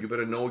prepared. You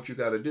better know what you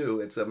got to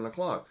do at 7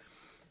 o'clock.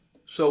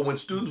 So when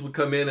students would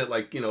come in at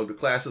the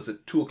classes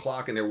at 2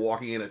 o'clock and they're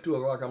walking in at 2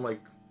 o'clock, I'm like,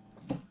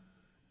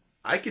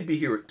 I could be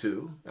here at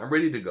 2. I'm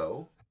ready to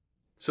go.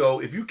 So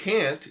if you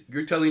can't,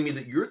 you're telling me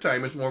that your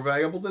time is more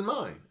valuable than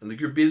mine and that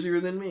you're busier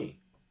than me.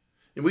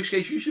 In which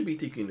case you should be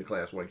teaching the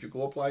class. Why don't you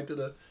go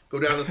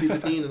down and see the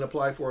dean and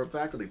apply for a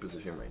faculty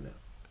position right now?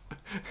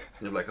 And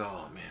they're like,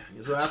 "Oh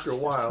man." So after a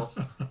while,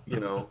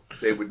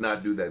 they would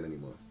not do that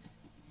anymore.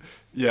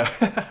 Yeah.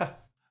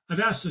 I've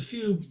asked a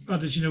few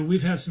others,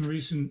 we've had some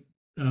recent,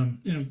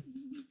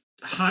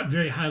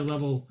 very high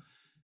level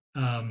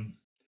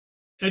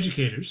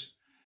educators.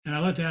 And I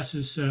like to ask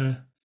this.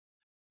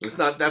 That's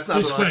not this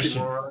an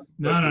question. oxymoron.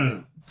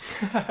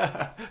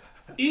 No.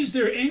 Is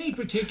there any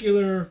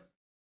particular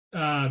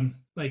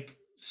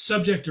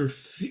subject or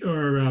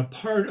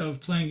part of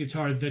playing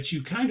guitar that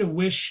you kind of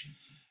wish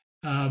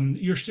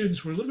your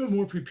students were a little bit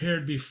more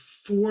prepared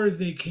before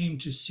they came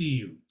to see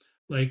you?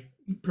 Like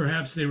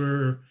perhaps they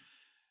were.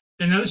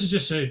 And now this is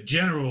just a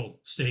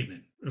general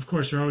statement. Of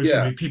course, there are always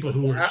going to be people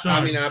who are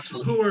stars,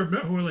 who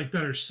are like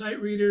better sight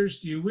readers.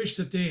 Do you wish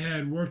that they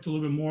had worked a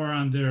little bit more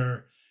on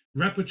their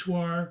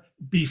repertoire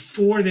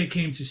before they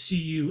came to see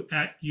you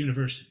at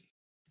university?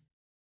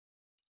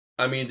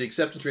 I mean, the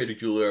acceptance rate at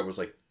Julliard was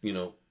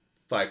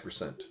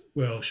 5%.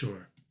 Well,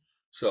 sure.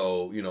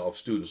 So, of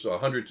students, so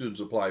 100 students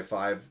apply,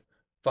 five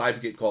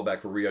get called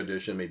back for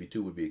re-audition, maybe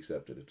 2 would be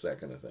accepted. It's that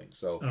kind of thing.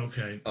 So,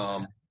 okay.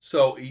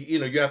 So, you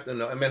have to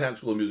know, and Manhattan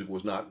School of Music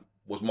was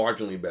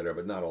marginally better,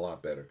 but not a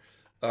lot better.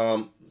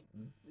 The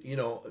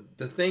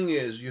thing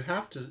is, you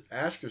have to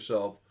ask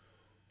yourself,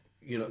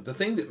 the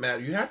thing that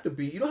matters, you don't have to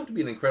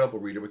be an incredible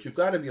reader, but you've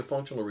got to be a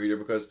functional reader,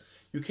 because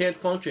you can't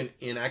function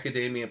in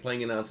academia and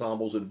playing in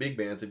ensembles and big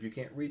bands if you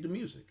can't read the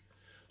music.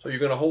 So you're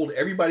going to hold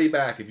everybody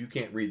back if you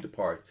can't read the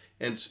part.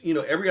 And,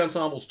 every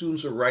ensemble,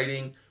 students are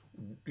writing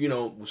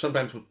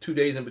sometimes with 2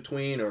 days in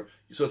between, or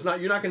so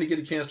you're not going to get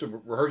a chance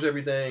to rehearse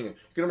everything. You're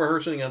going to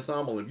rehearse in the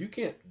ensemble. If you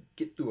can't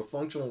get through a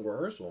functional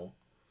rehearsal,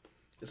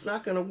 it's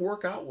not going to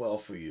work out well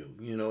for you.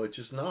 It's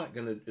just not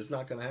going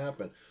to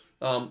happen.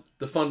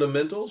 The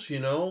fundamentals,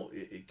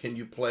 can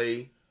you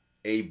play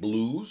a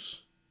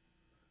blues?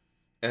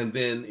 And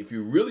then if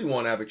you really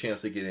want to have a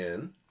chance to get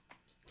in,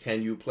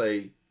 can you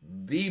play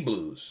the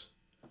blues,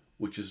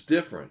 which is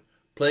different.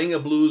 Playing a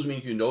blues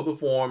means you know the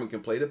form and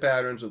can play the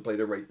patterns and play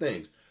the right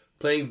things.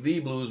 Playing the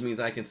blues means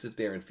I can sit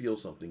there and feel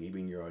something,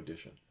 even in your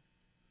audition.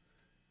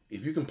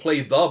 If you can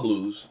play the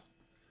blues,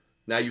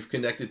 now you've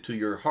connected to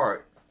your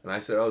heart. And I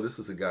said, oh, this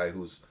is a guy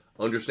who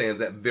understands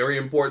that very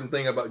important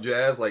thing about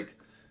jazz, like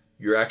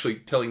you're actually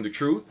telling the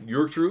truth,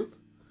 your truth,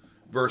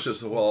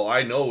 versus, well,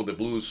 I know the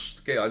blues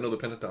scale, I know the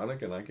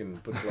pentatonic, and I can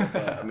put it like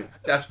that. I mean,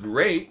 that's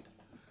great,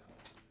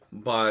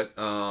 but,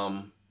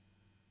 to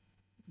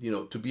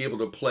be able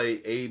to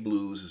play a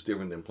blues is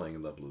different than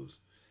playing the blues.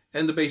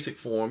 And the basic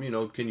form,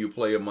 can you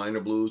play a minor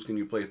blues? Can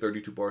you play a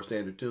 32-bar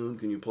standard tune?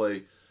 Can you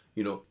play,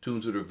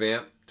 tunes that are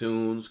vamp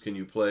tunes? Can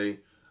you play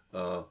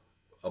a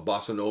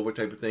bossa nova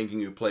type of thing? Can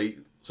you play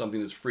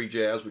something that's free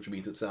jazz, which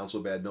means it sounds so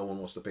bad no one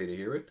wants to pay to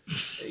hear it?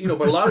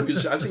 But a lot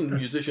of I've seen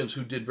musicians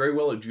who did very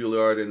well at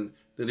Julliard and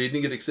they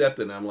didn't get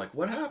accepted. And I'm like,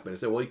 what happened? I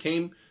said, well, he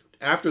came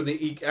after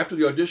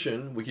the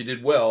audition, which he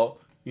did well,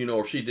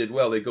 or she did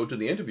well. They go to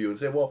the interview and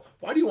say, well,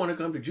 why do you want to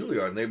come to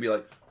Julliard? And they'd be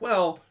like,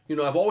 well,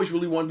 I've always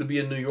really wanted to be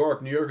in New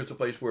York. New York is a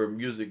place where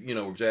music,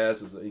 where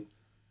jazz is.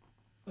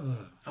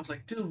 I was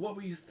like, dude, what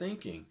were you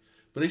thinking?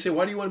 But they say,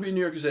 why do you want to be in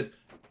New York? I said,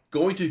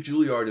 going to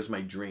Julliard is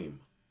my dream.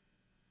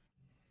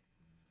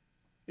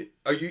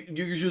 Are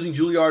you're using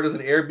Julliard as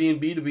an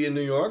Airbnb to be in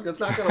New York? That's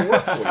not going to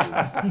work for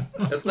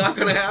you. That's not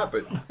going to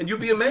happen. And you'll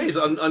be amazed.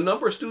 A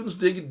number of students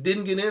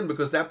didn't get in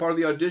because that part of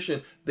the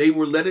audition, they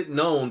were let it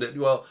known that,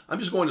 well, I'm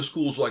just going to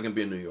school so I can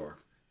be in New York.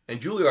 And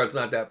Julliard's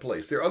not that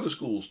place. There are other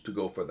schools to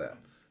go for that.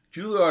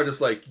 Juilliard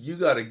is like, you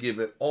got to give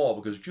it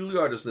all, because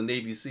Juilliard is the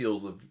Navy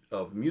SEALs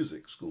of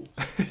music school.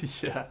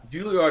 Yeah.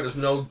 Juilliard is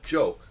no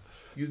joke.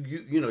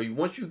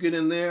 Once you get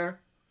in there,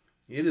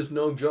 it is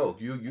no joke.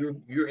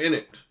 You're in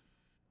it.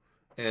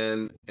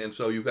 And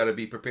so you've got to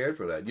be prepared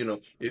for that.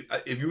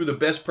 If you were the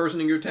best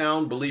person in your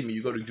town, believe me,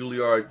 you go to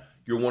Juilliard,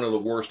 you're one of the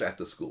worst at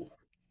the school.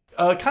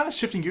 Kind of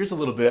shifting gears a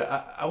little bit,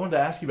 I wanted to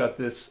ask you about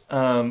this.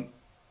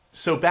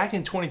 So back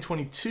in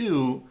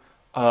 2022,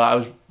 I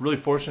was really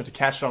fortunate to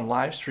catch it on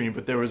live stream,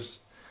 but there was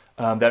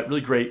that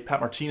really great Pat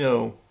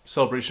Martino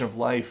celebration of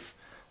life,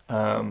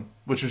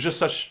 which was just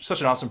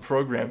such an awesome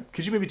program.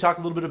 Could you maybe talk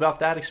a little bit about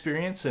that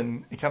experience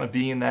and kind of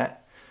being in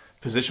that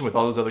position with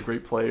all those other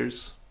great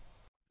players?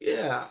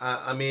 Yeah,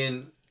 I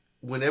mean,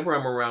 whenever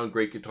I'm around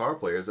great guitar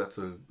players, that's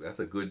a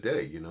good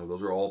day.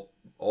 Those are all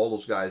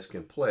those guys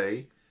can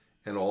play,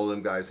 and all of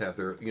them guys have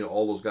their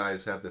all those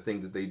guys have the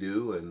thing that they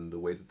do and the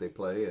way that they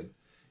play,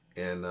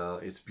 and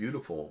it's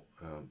beautiful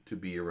to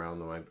be around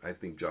them. I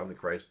think Jonathan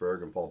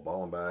Kreisberg and Paul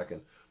Ballenbach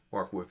and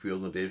Mark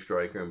Whitfield and Dave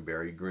Stryker and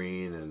Barry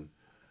Green, and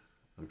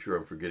I'm sure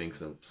I'm forgetting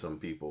some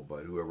people,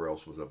 but whoever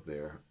else was up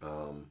there.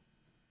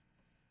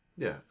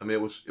 Yeah, I mean,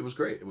 it was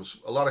great. It was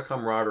a lot of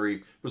camaraderie.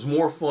 It was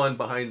more fun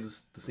behind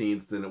the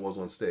scenes than it was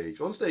on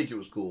stage. On stage, it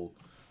was cool,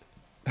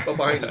 but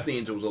behind the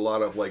scenes, it was a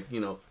lot of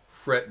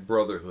fret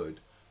brotherhood.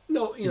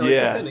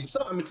 Yeah. Depending.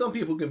 Some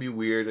people can be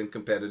weird and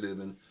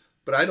competitive,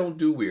 but I don't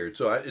do weird,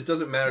 so it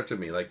doesn't matter to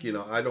me.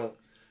 I don't.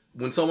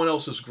 When someone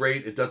else is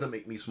great, it doesn't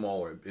make me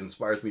smaller. It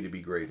inspires me to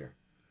be greater.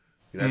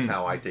 That's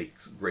how I take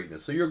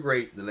greatness. So you're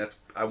great, then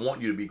I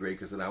want you to be great,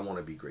 because then I want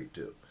to be great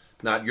too.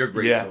 Not you're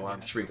great, so I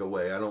shrink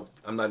away.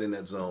 I'm not in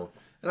that zone,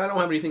 and I don't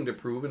have anything to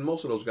prove. And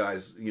most of those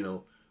guys,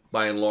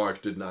 by and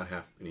large, did not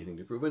have anything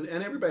to prove.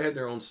 And everybody had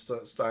their own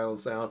style and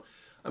sound.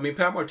 I mean,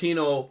 Pat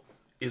Martino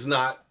is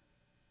not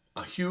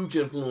a huge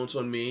influence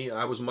on me.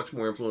 I was much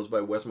more influenced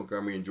by Wes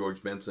Montgomery and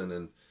George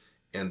Benson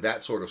and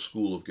that sort of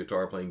school of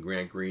guitar playing,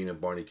 Grant Green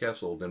and Barney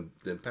Kessel, than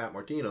Pat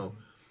Martino. Mm-hmm.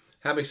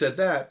 Having said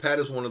that, Pat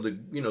is one of the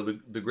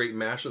the great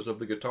masters of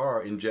the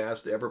guitar in jazz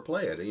to ever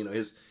play it.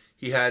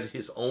 He had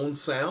his own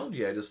sound.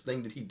 He had his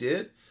thing that he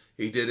did.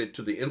 He did it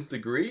to the nth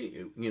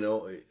degree,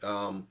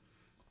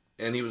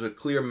 and he was a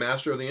clear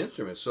master of the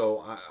instrument.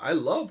 So I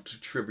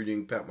loved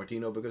tributing Pat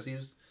Martino, because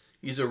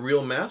he's a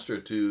real master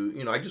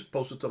to, I just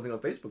posted something on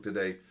Facebook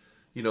today,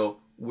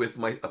 with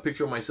a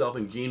picture of myself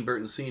and Gene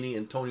Bertoncini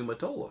and Tony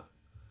Mottola.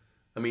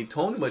 I mean,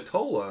 Tony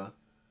Mottola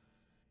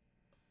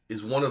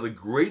is one of the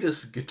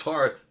greatest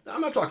guitar, I'm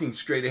not talking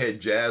straight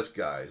ahead jazz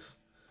guys,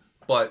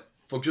 but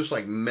for just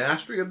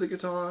mastery of the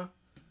guitar,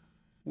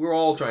 we're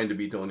all trying to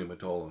be Tony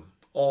Mottola.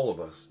 All of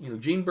us.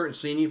 Gene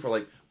Bertoncini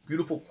for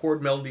beautiful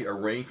chord melody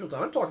arrangements.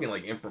 I'm not talking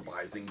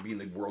improvising, being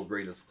the world's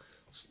greatest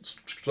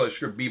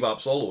bebop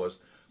soloist,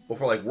 but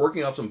for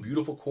working out some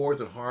beautiful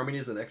chords and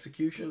harmonies and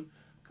execution.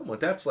 Come on,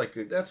 that's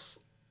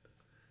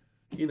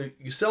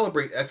you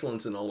celebrate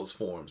excellence in all its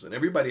forms, and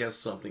everybody has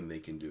something they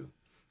can do.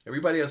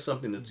 Everybody has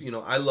something that's,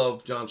 I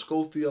love John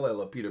Scofield, I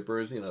love Peter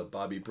Bernstein, I love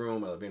Bobby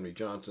Broom, I love Henry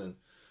Johnson,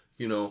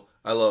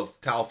 I love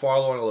Tal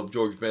Farlow, and I love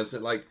George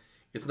Benson.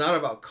 it's not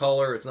about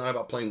color. It's not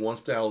about playing one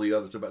style or the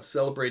other. It's about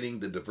celebrating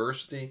the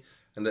diversity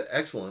and the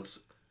excellence,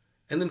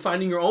 and then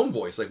finding your own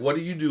voice. Like, what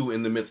do you do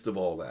in the midst of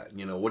all that?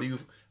 You know,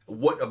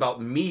 what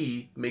about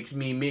me makes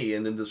me me,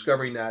 and then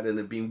discovering that, and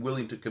then being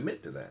willing to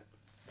commit to that.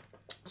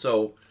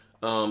 So,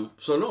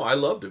 no, I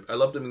loved it. I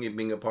loved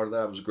being a part of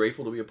that. I was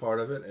grateful to be a part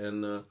of it,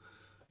 and I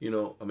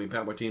mean,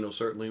 Pat Martino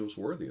certainly was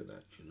worthy of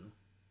that.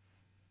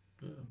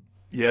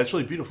 Yeah, it's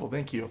really beautiful.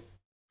 Thank you.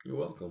 You're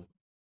welcome.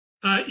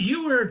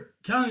 You were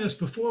telling us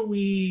before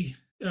we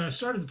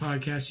started the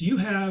podcast, you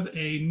have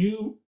a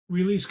new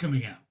release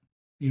coming out,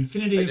 The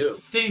Infinity of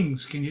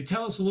Things. Can you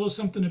tell us a little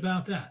something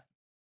about that?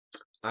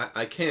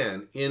 I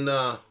can. In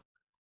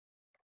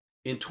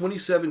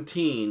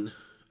 2017,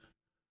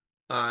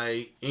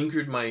 I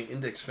injured my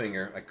index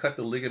finger. I cut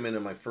the ligament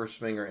in my first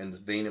finger and the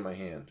vein in my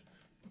hand.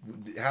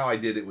 How I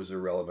did it was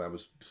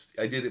irrelevant.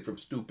 I did it from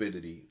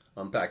stupidity,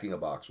 unpacking a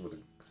box with a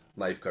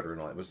knife cutter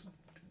and all.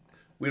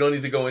 We don't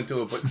need to go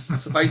into it, but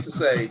suffice to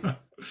say,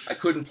 I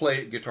couldn't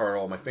play guitar at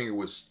all. My finger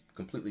was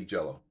completely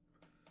jello.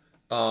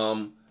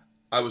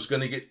 I was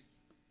going to get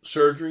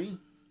surgery,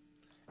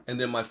 and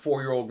then my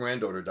 4-year-old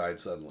granddaughter died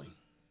suddenly.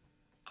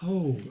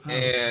 Oh.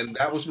 And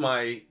that was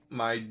my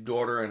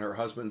daughter and her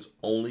husband's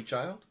only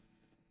child.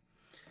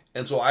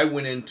 And so I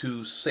went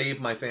into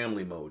save my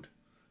family mode.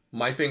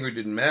 My finger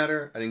didn't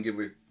matter. I didn't give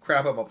a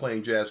crap about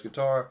playing jazz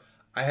guitar.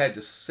 I had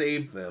to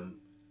save them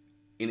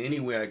in any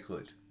way I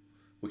could,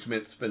 which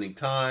meant spending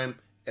time,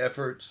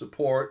 effort,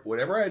 support,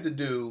 whatever I had to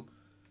do,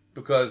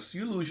 because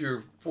you lose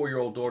your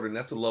 4-year-old daughter, and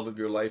that's the love of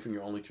your life and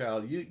your only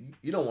child. You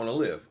don't want to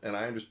live. And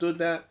I understood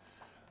that.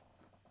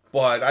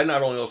 But I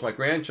not only lost my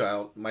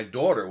grandchild, my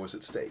daughter was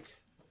at stake.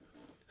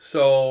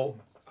 So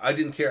I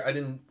didn't care. I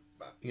didn't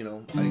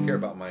care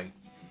about my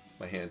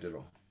hand at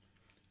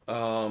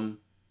all.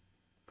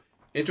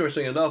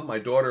 Interesting enough, my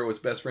daughter was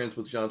best friends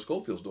with John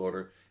Scofield's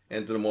daughter,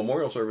 and to the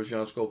memorial service,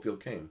 John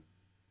Scofield came.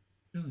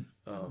 Really?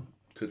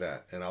 To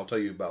that, and I'll tell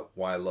you about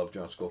why I love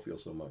John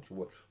Scofield so much.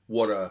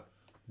 What a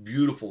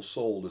beautiful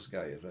soul this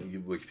guy is,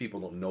 which people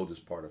don't know this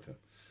part of him.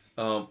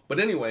 But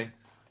anyway,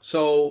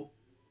 so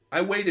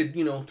I waited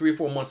 3 or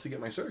 4 months to get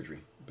my surgery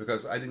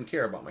because I didn't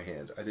care about my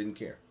hand. I didn't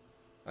care.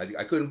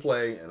 I couldn't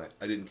play, and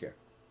I didn't care.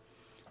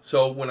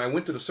 So when I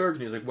went to the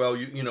surgeon, he's like, well,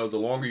 the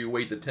longer you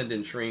wait, the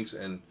tendon shrinks,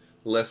 and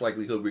the less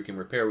likelihood we can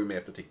repair. We may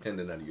have to take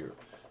tendon out of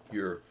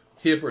your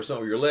hip or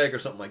something, or your leg or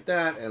something like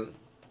that. And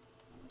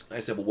I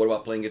said, well, what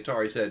about playing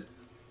guitar? He said,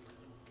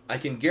 I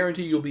can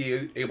guarantee you'll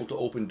be able to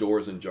open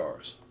doors and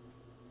jars.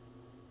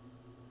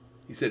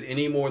 He said,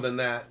 any more than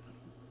that,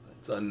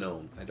 it's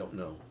unknown. I don't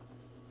know.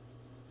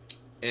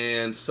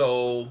 And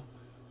so,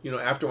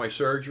 after my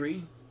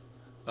surgery,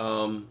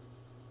 my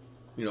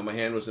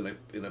hand was in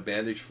a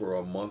bandage for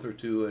a month or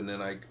two, and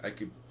then I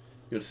could,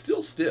 it's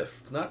still stiff.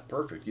 It's not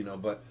perfect,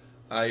 but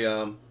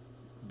I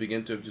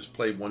began to just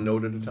play one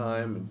note at a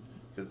time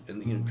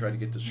and try to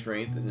get the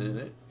strength in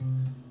it.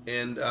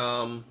 And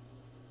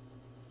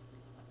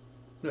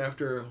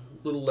after a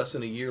little less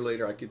than a year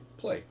later, I could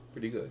play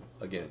pretty good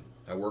again.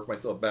 I worked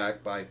myself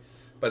back by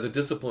the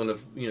discipline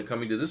of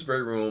coming to this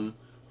very room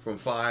from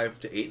 5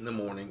 to 8 in the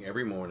morning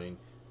every morning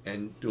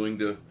and doing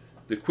the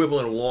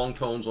equivalent of long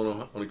tones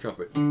on a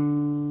trumpet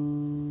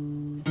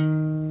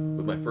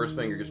with my first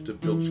finger just to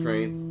build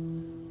strength.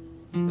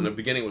 And the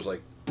beginning was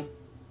like,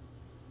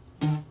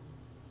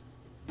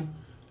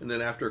 and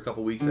then after a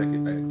couple weeks I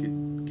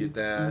could get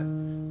that.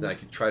 Then I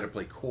could try to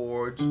play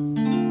chords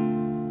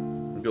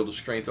and build the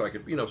strength so I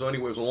could, so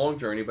anyway, it was a long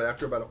journey, but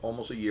after about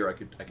almost a year I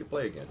could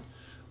play again.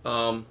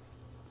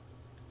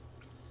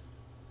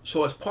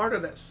 So as part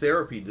of that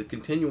therapy, the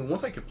continuing,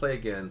 once I could play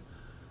again,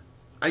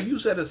 I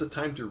used that as a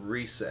time to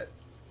reset.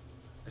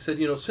 I said,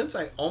 since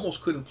I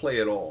almost couldn't play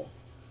at all,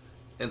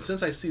 and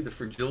since I see the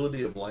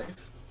fragility of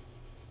life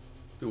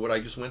through what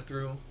I just went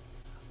through,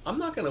 I'm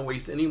not going to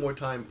waste any more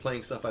time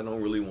playing stuff I don't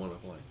really want to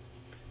play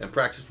and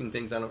practicing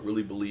things I don't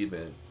really believe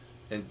in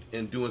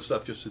and doing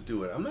stuff just to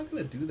do it. I'm not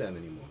going to do that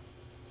anymore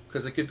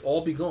because it could all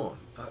be gone.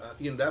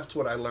 That's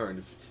what I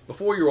learned. If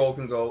a 4-year-old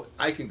can go,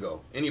 I can go.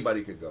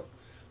 Anybody could go.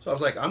 So I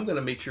was like, I'm going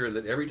to make sure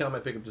that every time I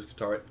pick up this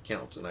guitar, it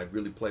counts, and I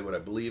really play what I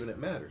believe, and it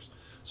matters.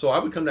 So I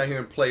would come down here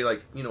and play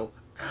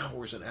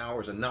hours and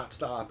hours and not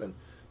stop, and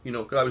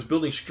because I was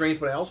building strength,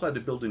 but I also had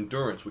to build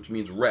endurance, which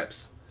means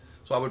reps.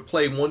 So I would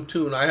play one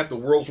tune. I have the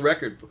world's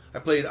record. I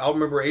played I'll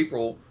Remember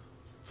April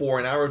for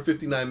 1 hour and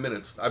 59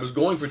 minutes. I was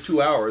going for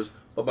 2 hours,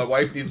 but my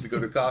wife needed to go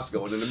to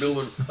Costco, and in the middle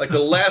of the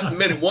last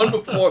minute, one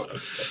before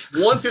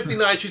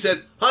 1:59, she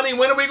said, "Honey,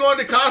 when are we going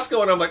to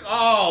Costco?" And I'm like,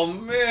 "Oh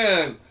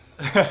man."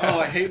 Oh,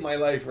 I hate my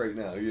life right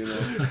now,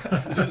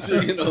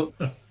 so,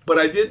 but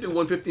I did do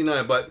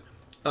 159, but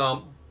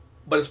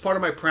as part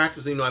of my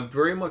practice, I'm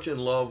very much in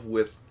love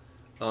with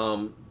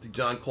the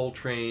John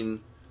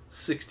Coltrane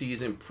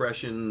 60s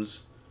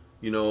impressions,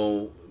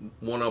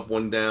 one up,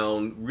 one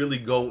down, really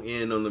go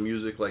in on the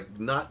music, like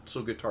not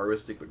so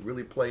guitaristic, but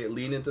really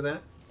lean into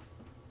that.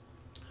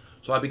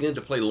 So I began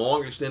to play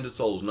long extended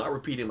solos, not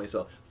repeating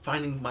myself,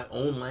 finding my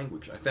own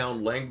language. I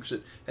found language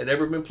that had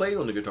never been played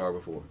on the guitar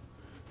before.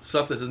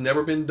 Stuff that has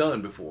never been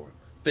done before.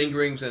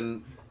 fingerings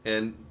and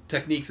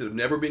techniques that have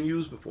never been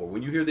used before.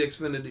 When you hear the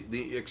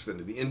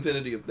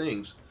infinity of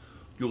things,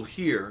 you'll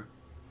hear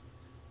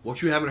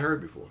what you haven't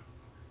heard before.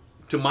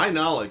 To my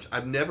knowledge, I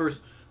don't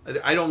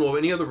know of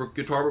any other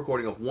guitar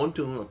recording of one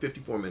tune of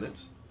 54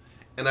 minutes,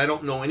 and I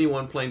don't know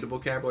anyone playing the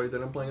vocabulary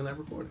that I'm playing in that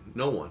recording.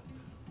 No one.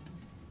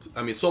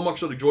 I mean, so much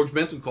so that George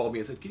Benson called me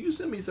and said, "Can you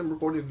send me some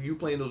recordings of you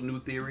playing those new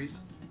theories?"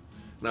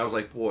 And I was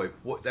like, boy,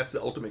 that's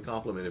the ultimate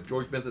compliment. If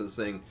George Benson is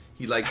saying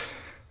he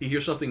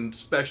hears something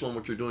special in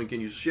what you're doing, can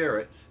you share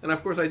it? And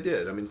of course I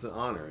did. I mean, it's an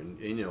honor. And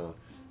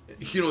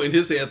in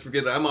his hands,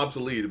 forget it. I'm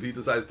obsolete. If he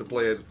decides to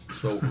play it,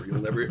 it's over.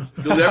 You'll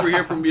never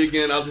hear from me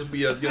again. I'll just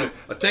be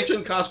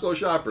attention Costco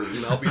shoppers.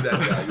 I'll be that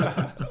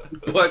guy.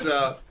 But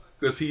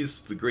because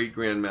he's the great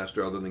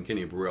grandmaster, other than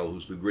Kenny Burrell,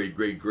 who's the great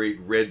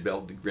red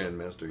belt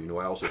grandmaster.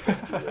 I also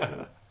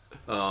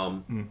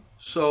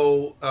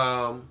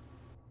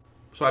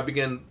so I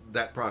began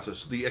that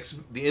process. The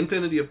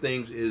infinity of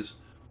things is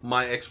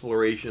my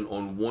exploration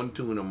on one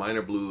tune of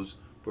minor blues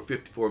for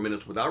 54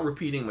 minutes without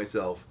repeating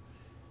myself.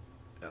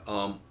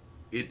 I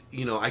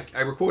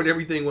record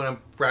everything when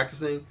I'm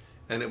practicing,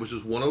 and it was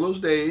just one of those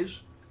days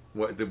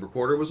where the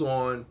recorder was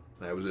on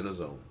and I was in a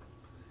zone.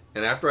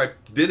 And after I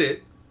did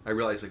it, I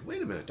realized, like,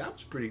 wait a minute, that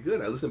was pretty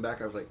good. I listened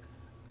back, I was like,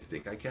 I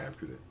think I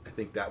captured it. I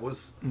think that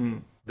was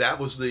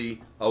that's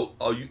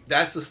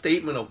the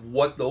statement of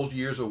what those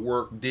years of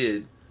work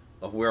did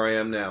of where I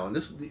am now. And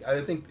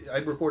I think I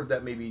recorded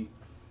that maybe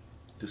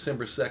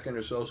December 2nd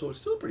or so it's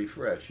still pretty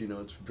fresh.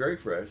 It's very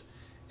fresh.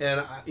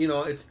 And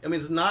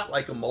it's not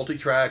like a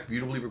multi-track,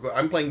 beautifully recorded.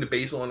 I'm playing the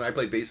bass on it. I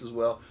play bass as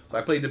well. So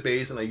I played the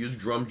bass and I used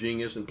Drum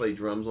Genius and played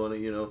drums on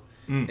it,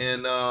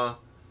 And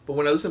but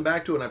when I listen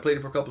back to it and I played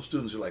it for a couple of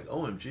students, they're like,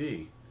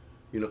 OMG.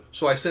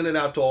 So I sent it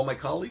out to all my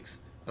colleagues,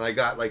 and I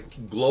got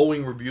like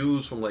glowing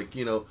reviews from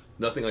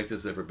nothing like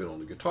this has ever been on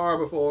the guitar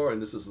before, and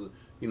this is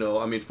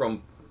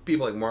from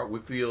people like Mark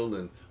Whitfield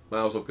and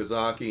Miles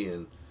Okazaki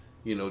and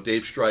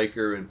Dave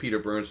Stryker and Peter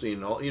Bernstein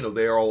and all.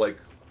 They're all like,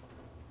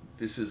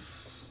 this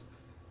is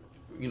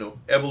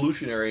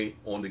evolutionary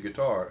on the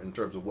guitar in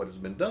terms of what has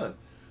been done.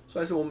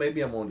 So I said, well,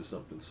 maybe I'm onto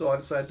something. So I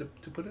decided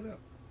to put it up.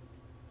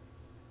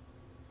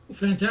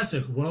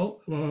 Fantastic.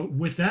 Well,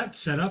 with that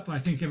setup, I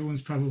think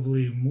everyone's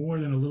probably more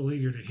than a little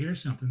eager to hear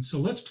something. So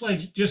let's play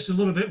just a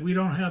little bit. We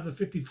don't have the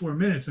 54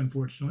 minutes,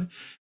 unfortunately.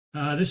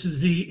 This is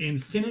the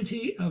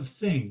Infinity of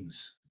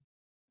Things.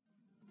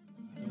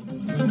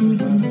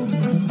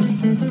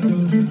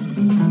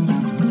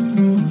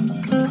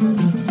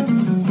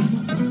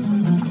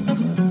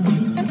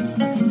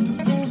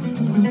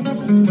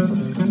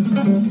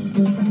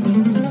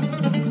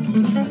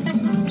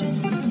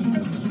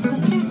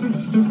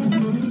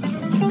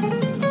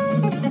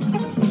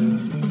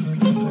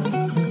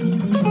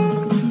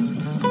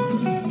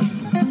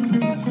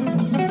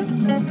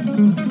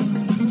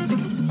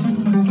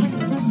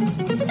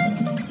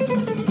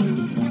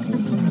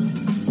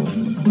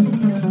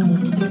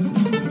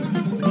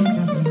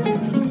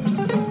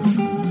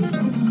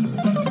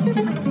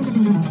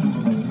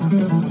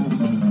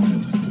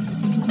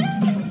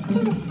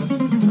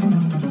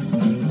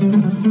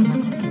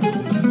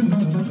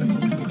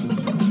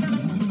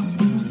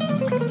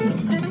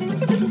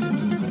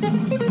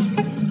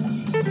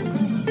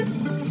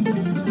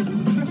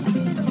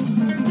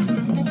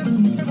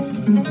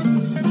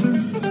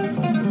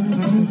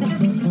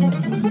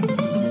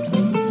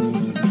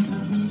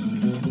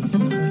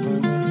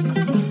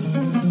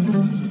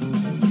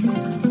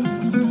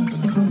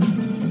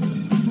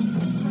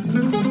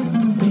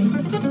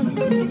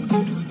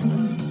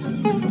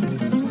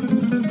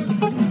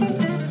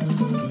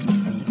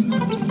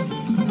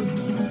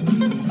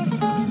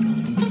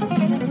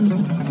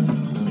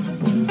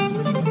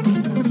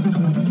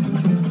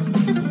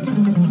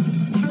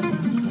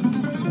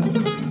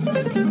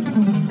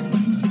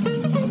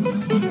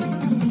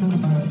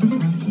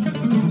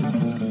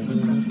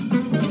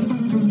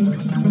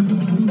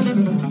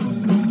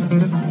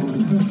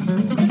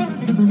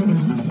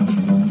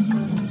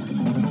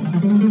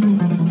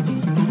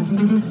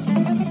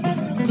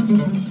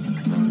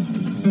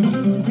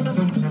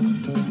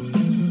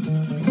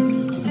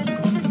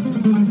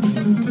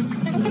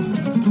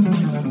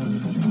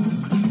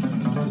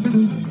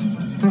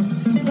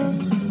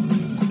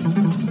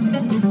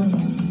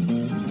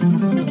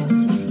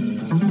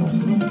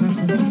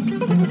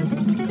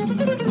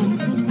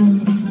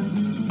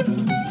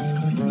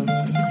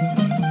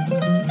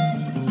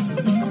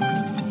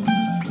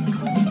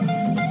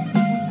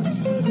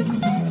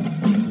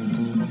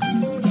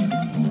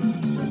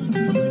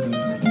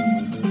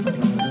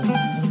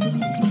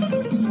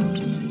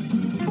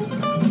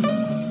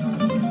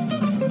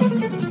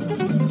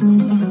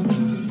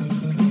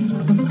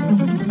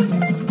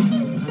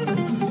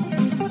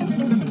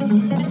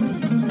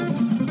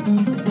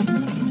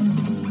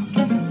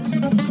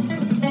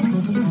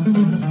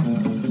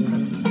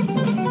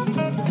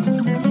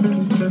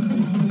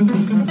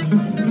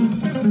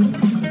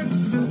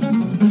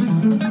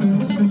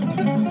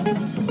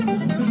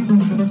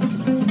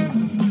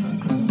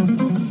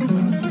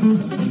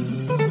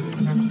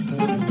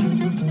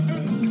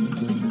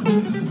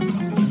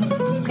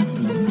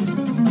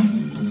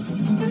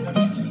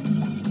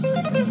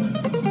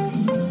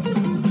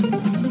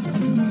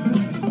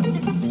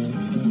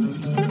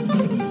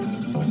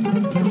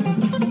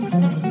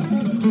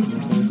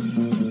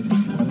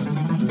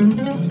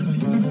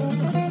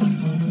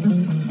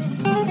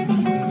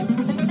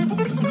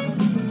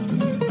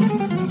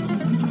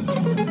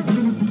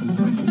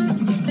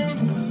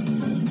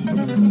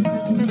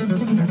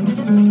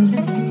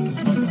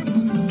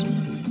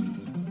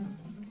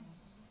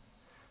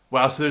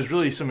 Wow, so there's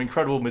really some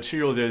incredible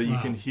material there that you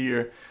can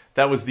hear.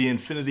 That was The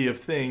Infinity of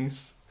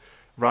Things,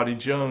 Rodney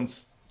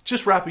Jones.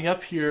 Just wrapping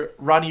up here,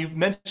 Rodney, you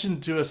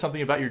mentioned to us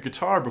something about your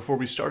guitar before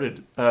we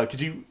started.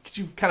 Could you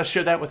kind of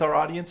share that with our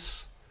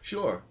audience?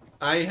 Sure.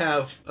 I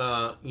have,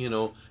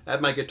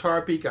 at my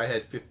guitar peak, I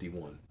had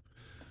 51.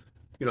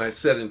 I had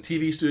set in a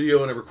TV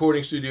studio and a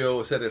recording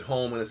studio, a set at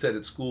home and a set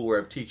at school where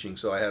I'm teaching.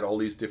 So I had all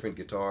these different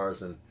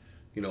guitars, and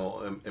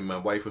and my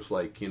wife was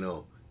like,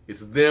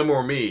 it's them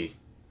or me.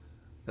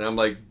 And I'm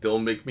like,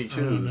 don't make me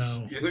choose.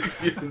 Oh,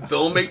 no.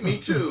 Don't make me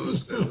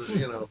choose.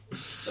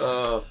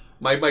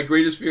 My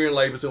greatest fear in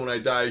life is that when I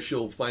die,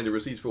 she'll find the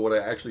receipts for what I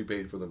actually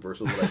paid for them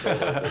versus what I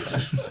told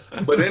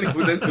her. But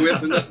anyway,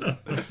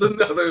 that's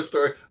another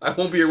story. I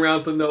won't be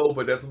around to know,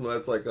 but that's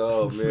like,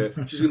 oh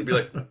man, she's gonna be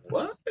like,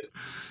 what?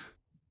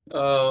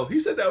 He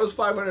said that was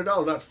 $500,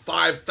 not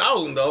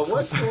 $5,000.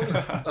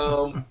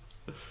 What?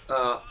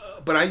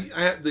 But I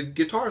have the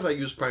guitars I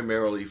use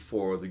primarily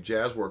for the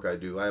jazz work I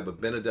do. I have a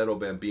Benedetto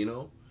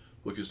Bambino,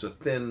 which is a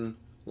thin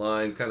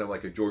line, kind of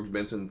like a George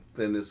Benson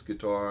thinness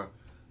guitar.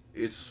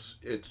 It's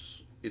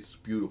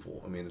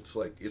beautiful. I mean,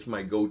 it's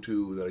my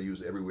go-to that I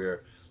use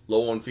everywhere.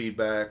 Low on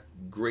feedback,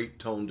 great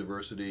tone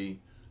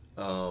diversity,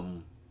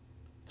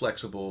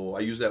 flexible. I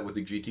use that with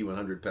the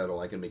GT100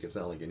 pedal. I can make it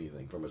sound like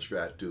anything from a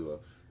Strat to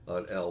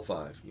an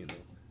L5.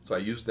 So I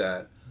use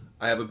that.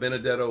 I have a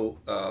Benedetto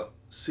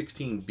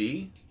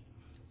 16B,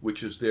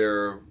 which is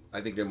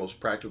I think their most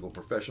practical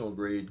professional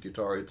grade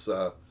guitar. It's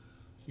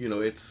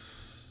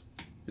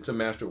it's a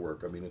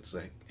masterwork. I mean, it's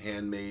a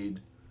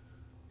handmade,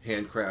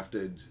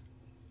 handcrafted,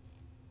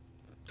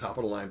 top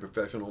of the line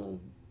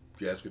professional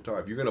jazz guitar.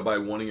 If you're going to buy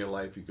one in your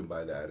life, you can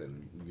buy that,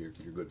 and you're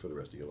good for the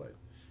rest of your life.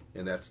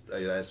 And that's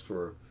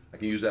for, I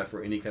can use that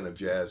for any kind of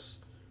jazz.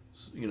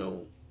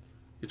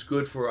 It's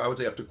good for, I would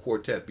say, up to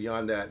quartet.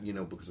 Beyond that,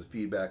 because of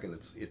feedback and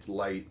it's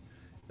light.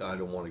 I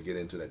don't want to get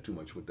into that too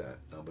much with that,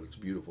 but it's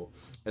beautiful.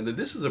 And then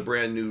this is a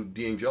brand new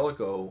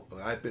D'Angelico.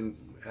 I've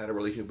had a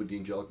relationship with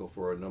D'Angelico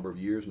for a number of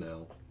years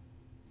now.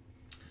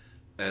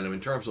 And in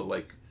terms of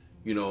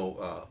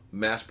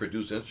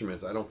mass-produced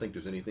instruments, I don't think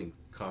there's anything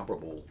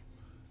comparable.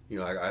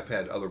 I've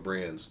had other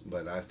brands,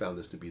 but I found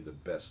this to be the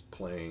best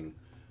playing,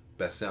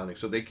 best sounding.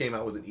 So they came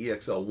out with an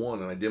EXL1,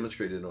 and I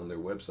demonstrated it on their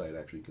website.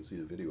 Actually, you can see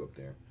the video up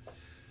there.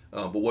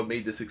 But what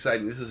made this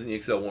exciting, this is an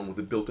EXL1 with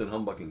a built-in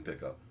humbucking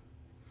pickup.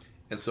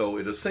 And so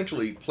it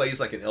essentially plays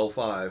like an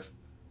L5,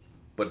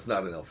 but it's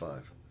not an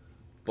L5.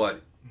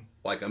 But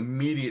like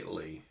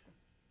immediately,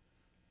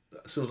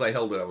 as soon as I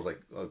held it, I was like,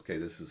 okay,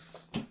 this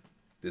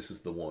is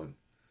the one.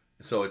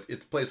 So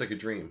it plays like a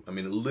dream. I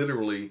mean, it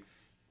literally,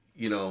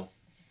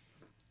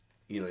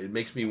 it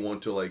makes me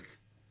want to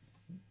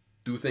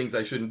do things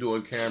I shouldn't do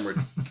on camera.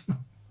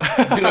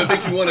 It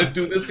makes me want to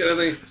do this kind of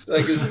thing.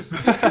 Like, is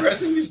he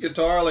caressing his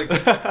guitar? Like,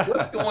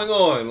 what's going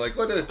on? Like,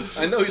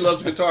 I know he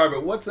loves guitar,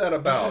 but what's that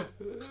about?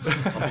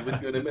 I'll be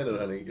with you in a minute,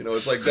 honey.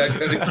 It's like that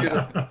kind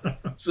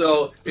of,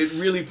 So it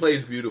really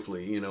plays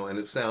beautifully, and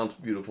it sounds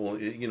beautiful.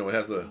 It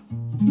has a...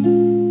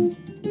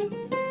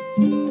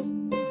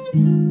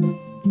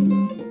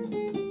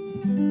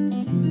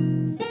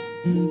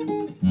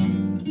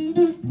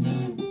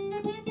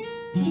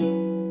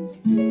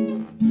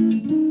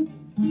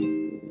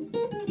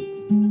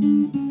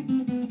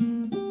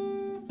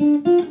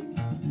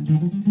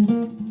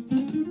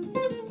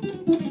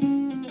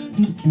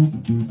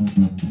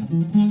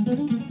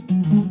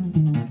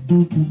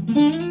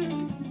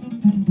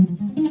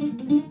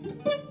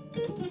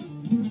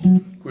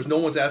 Of course, no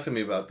one's asking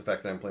me about the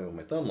fact that I'm playing with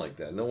my thumb like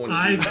that. No one.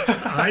 I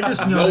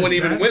just noticed no one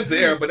even went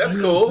there, but that's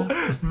cool.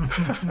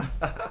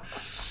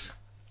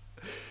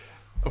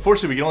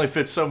 Unfortunately, we can only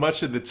fit so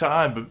much in the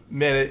time, but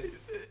man,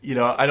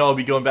 I know I'll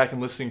be going back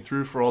and listening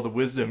through for all the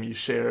wisdom you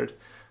shared.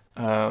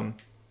 Thank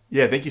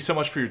you so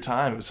much for your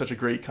time. It was such a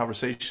great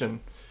conversation.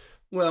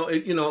 Well,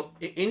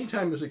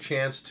 anytime there's a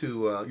chance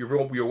to,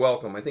 you're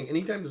welcome. I think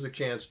anytime there's a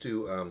chance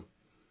to,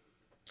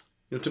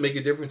 to make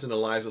a difference in the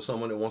lives of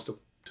someone that wants to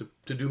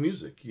do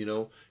music,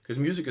 because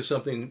music is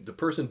something, the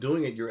person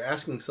doing it, you're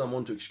asking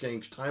someone to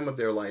exchange time of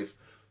their life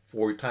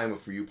for time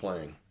for you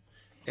playing.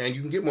 And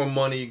you can get more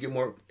money, you get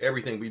more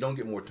everything, but you don't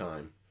get more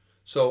time.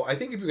 So I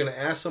think if you're going to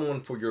ask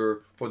someone for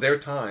their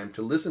time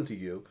to listen to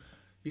you,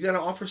 you got to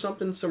offer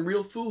some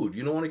real food.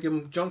 You don't want to give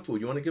them junk food.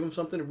 You want to give them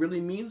something that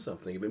really means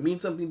something. If it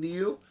means something to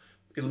you,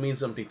 it'll mean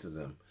something to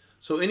them.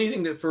 So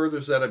anything that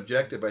furthers that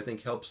objective, I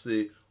think, helps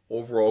the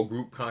overall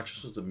group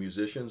consciousness of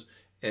musicians,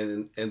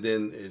 and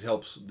then it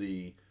helps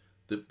the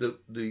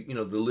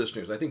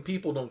listeners. I think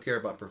people don't care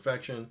about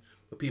perfection,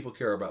 but people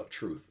care about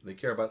truth. They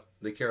care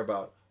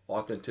about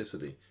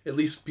authenticity. At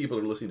least people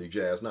that are listening to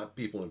jazz, not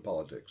people in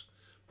politics.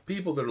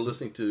 People that are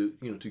listening to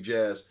to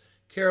jazz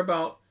care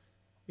about,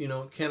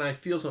 can I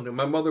feel something?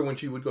 My mother, when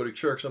she would go to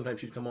church, sometimes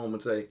she'd come home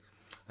and say,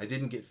 I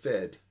didn't get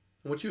fed.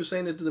 And what she was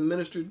saying to the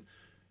minister,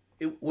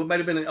 it might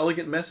have been an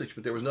elegant message,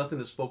 but there was nothing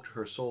that spoke to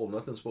her soul,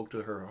 nothing spoke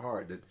to her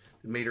heart that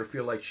made her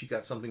feel like she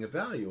got something of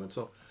value. And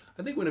so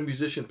I think when a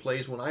musician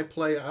plays, when I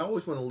play, I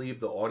always want to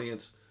leave the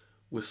audience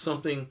with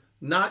something,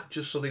 not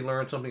just so they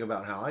learn something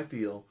about how I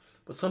feel,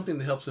 but something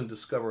that helps them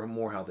discover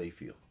more how they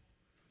feel.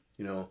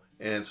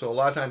 And so a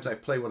lot of times I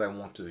play what I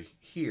want to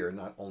hear,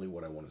 not only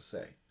what I want to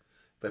say.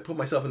 If I put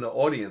myself in the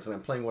audience and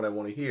I'm playing what I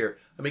want to hear,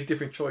 I make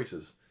different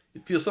choices.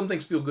 Some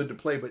things feel good to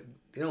play, but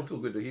they don't feel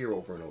good to hear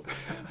over and over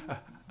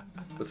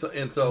again. So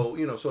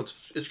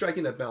it's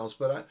striking that balance.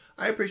 But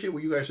I appreciate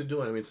what you guys are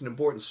doing. I mean, it's an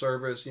important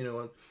service.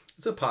 And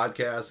it's a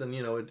podcast, and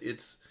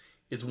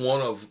it's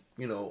one of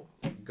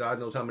God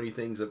knows how many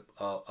things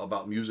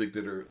about music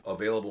that are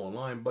available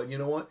online. But you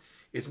know what?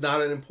 It's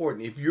not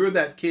important. If you're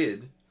that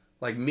kid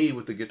like me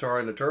with the guitar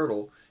and the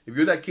turtle, if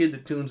you're that kid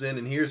that tunes in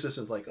and hears this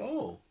and is like,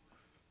 oh,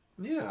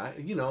 yeah,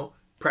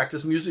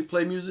 practice music,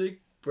 play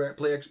music,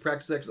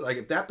 practice, like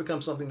if that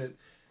becomes something that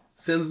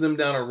sends them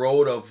down a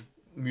road of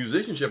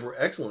musicianship or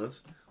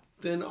excellence,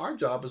 then our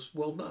job is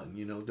well done.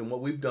 Then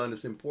what we've done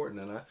is important.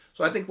 And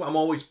I think I'm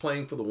always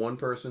playing for the one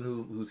person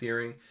who's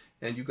hearing,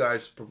 and you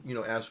guys,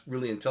 ask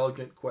really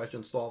intelligent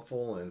questions,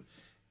 thoughtful, and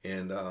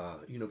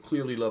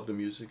clearly love the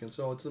music. And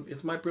so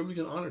it's my privilege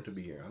and honor to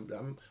be here.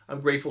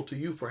 I'm grateful to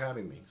you for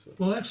having me. So.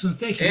 Well, excellent.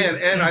 Thank you.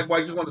 And I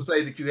just want to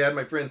say that you had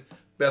my friend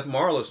Beth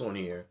Marlis on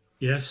here.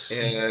 Yes.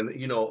 And,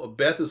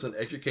 Beth is an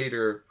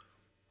educator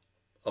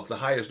of the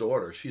highest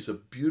order. She's a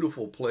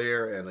beautiful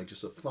player and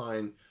just a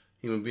fine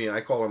human being.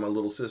 I call her my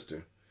little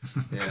sister.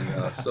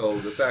 And so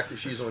the fact that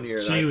she's on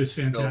here. She was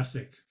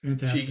fantastic.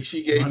 Fantastic.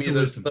 She gave me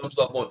the thumbs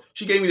up on.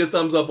 She gave me the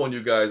thumbs up on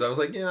you guys. I was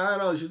like, yeah, I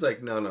know. She's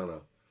like,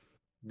 no.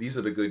 These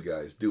are the good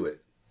guys. Do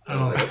it.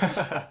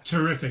 Oh,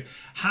 terrific.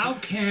 How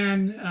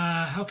can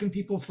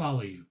people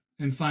follow you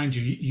and find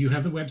you? You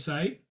have the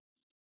website?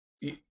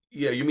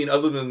 Yeah, you mean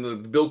other than the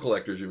bill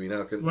collectors? You mean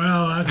how can?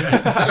 Well, okay.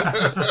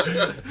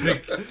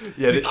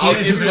 I'll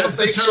give you a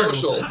fake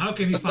social. How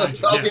can he find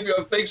you? I'll give you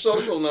a fake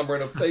social number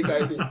and a fake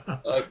ID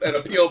and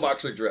a PO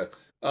box address.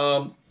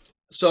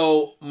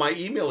 So my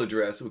email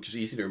address, which is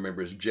easy to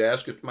remember, is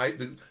jazz.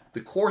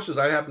 The courses,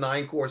 I have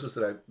 9 courses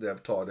that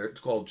I've taught.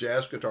 It's called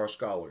Jazz Guitar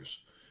Scholars.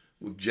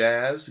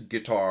 Jazz,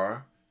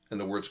 guitar, and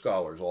the word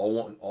scholars,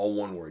 all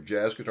one word.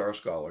 Jazz Guitar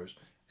Scholars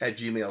at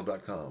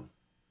gmail.com.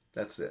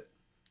 That's it.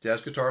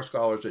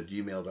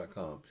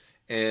 jazzguitarscholars@gmail.com.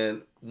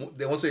 And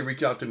once they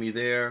reach out to me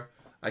there,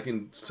 I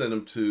can send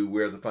them to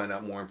where to find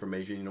out more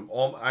information.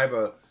 I have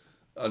a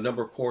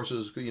number of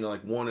courses.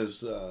 Like one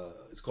is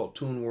it's called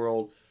Tune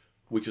World,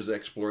 which is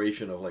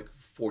exploration of like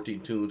 14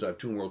 tunes. I have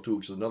Tune World 2,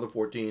 which is another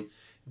 14.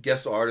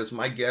 Guest artists,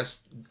 my guests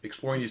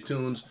exploring these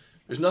tunes.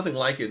 There's nothing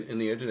like it in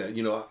the internet.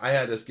 I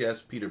had as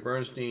guests Peter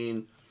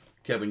Bernstein,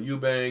 Kevin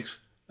Eubanks,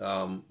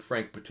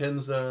 Frank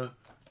Potenza,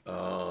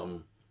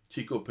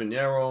 Chico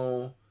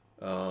Pinheiro,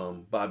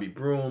 Bobby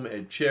Broom,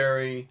 Ed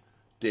Cherry,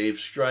 Dave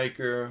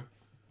Stryker,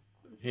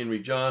 Henry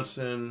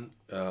Johnson,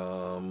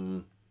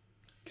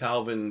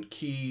 Calvin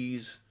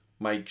Keys,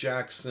 Mike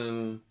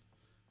Jackson,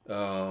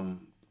 and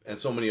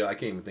so many. I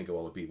can't even think of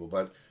all the people,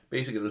 but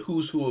basically the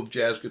who's who of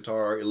jazz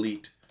guitar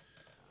elite.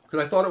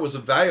 Because I thought it was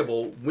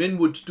valuable. When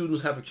would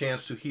students have a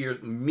chance to hear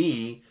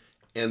me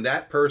and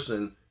that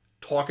person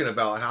talking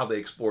about how they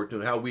explored,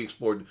 how we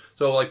explored?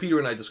 So like Peter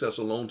and I discussed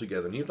Alone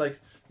together, and he was like,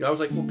 I was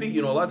like, well, Pete,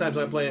 a lot of times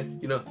I'm playing,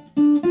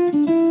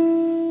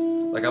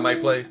 like I might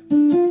play,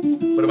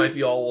 but it might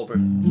be all over.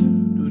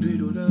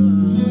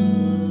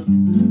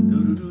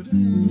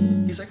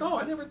 He's like, oh,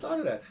 I never thought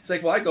of that. It's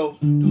like, well, I go,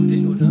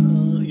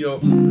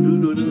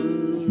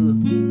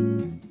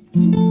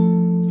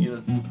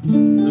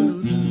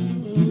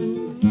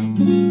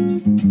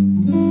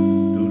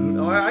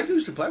 I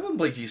used to play. I wouldn't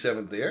play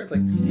G7 there. It's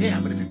like, yeah,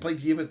 but if you play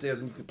G7 there,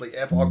 then you can play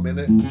F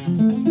augmented.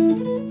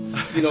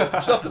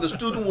 Stuff that the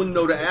student wouldn't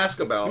know to ask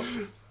about.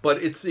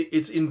 But it's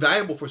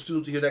invaluable for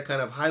students to hear that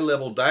kind of high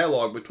level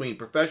dialogue between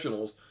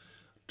professionals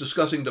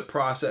discussing the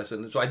process.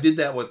 And so I did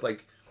that with I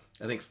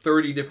think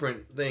 30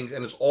 different things,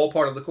 and it's all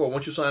part of the course.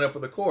 Once you sign up for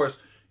the course,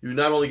 you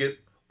not only get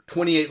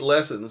 28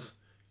 lessons,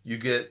 you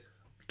get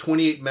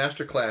 28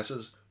 master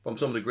classes from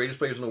some of the greatest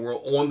players in the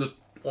world on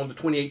the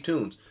 28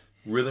 tunes.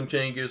 Rhythm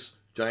changes,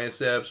 Giant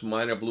Steps,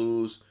 Minor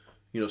Blues,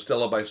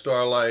 Stella by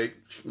Starlight,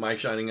 My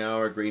Shining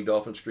Hour, Green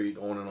Dolphin Street,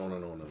 on and on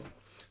and on and on.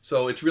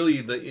 So it's really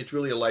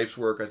a life's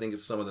work. I think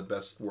it's some of the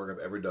best work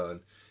I've ever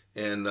done.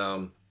 And,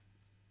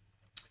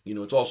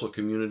 it's also a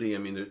community. I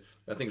mean,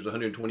 I think there's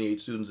 128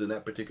 students in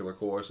that particular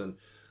course, and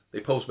they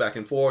post back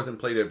and forth and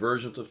play their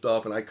versions of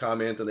stuff, and I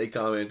comment and they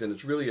comment, and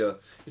it's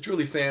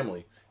really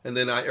family. And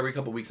then every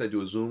couple of weeks I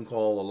do a Zoom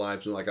call, a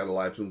live Zoom. I got a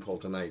live Zoom call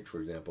tonight,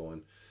 for example,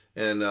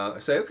 and I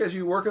say, okay, so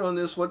you're working on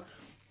this. What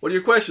are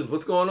your questions?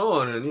 What's going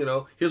on? And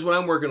here's what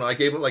I'm working on. I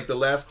gave them the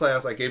last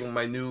class. I gave them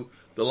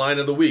the line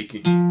of the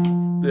week.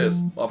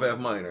 This off F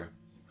minor.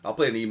 I'll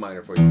play an E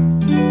minor for you.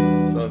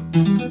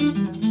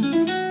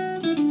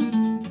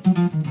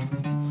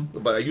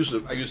 But I use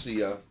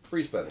the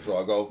freeze pedal, so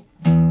I'll go.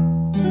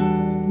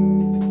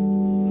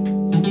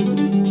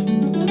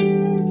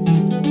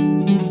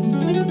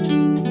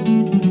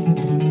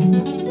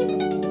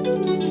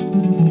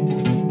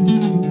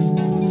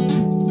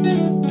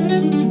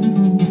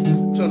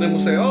 So then we'll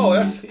say, oh,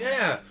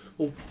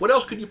 well, what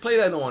else could you play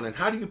that on, and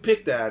how do you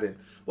pick that? And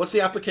what's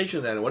the application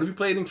of that? And what if you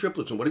play it in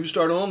triplets? And what if you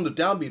start on the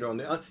downbeat or on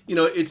the, you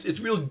know, it's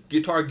real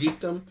guitar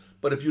geekdom.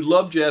 But if you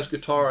love jazz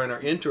guitar and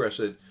are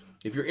interested,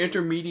 if you're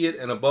intermediate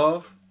and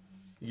above,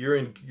 you're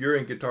in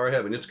guitar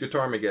heaven. It's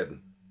Guitar-mageddon.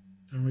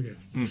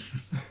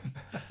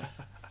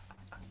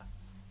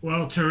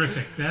 Well,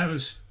 terrific. That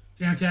was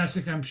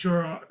fantastic. I'm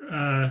sure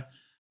a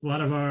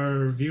lot of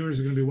our viewers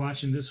are going to be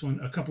watching this one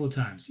a couple of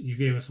times. You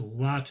gave us a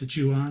lot to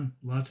chew on,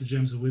 lots of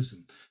gems of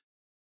wisdom.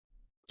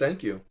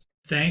 Thank you.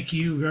 Thank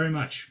you very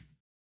much.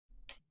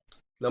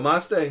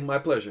 Namaste. My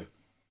pleasure.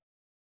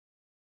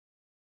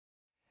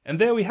 And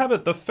there we have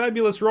it, the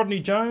fabulous Rodney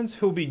Jones,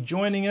 who'll be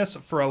joining us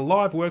for a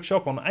live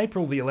workshop on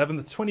April the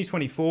 11th,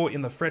 2024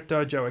 in the Fret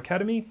Dojo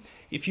Academy.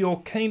 If you're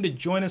keen to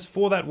join us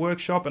for that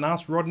workshop and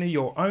ask Rodney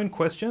your own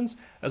questions,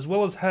 as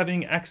well as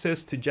having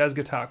access to jazz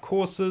guitar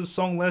courses,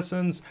 song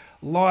lessons,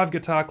 live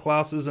guitar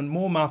classes, and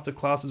more master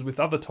classes with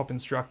other top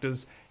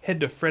instructors, head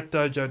to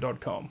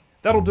FretDojo.com.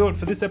 That'll do it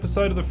for this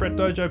episode of the Fret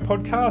Dojo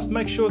podcast.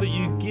 Make sure that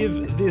you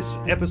give this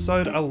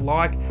episode a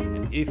like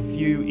if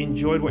you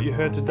enjoyed what you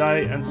heard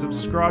today, and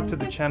subscribe to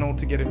the channel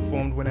to get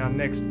informed when our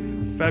next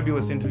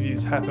fabulous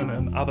interviews happen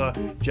and other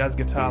jazz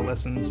guitar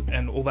lessons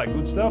and all that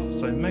good stuff.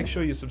 So make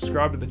sure you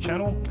subscribe to the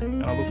channel,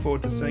 and I look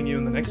forward to seeing you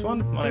in the next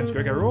one. My name's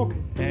Greg O'Rourke,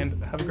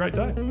 and have a great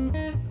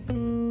day.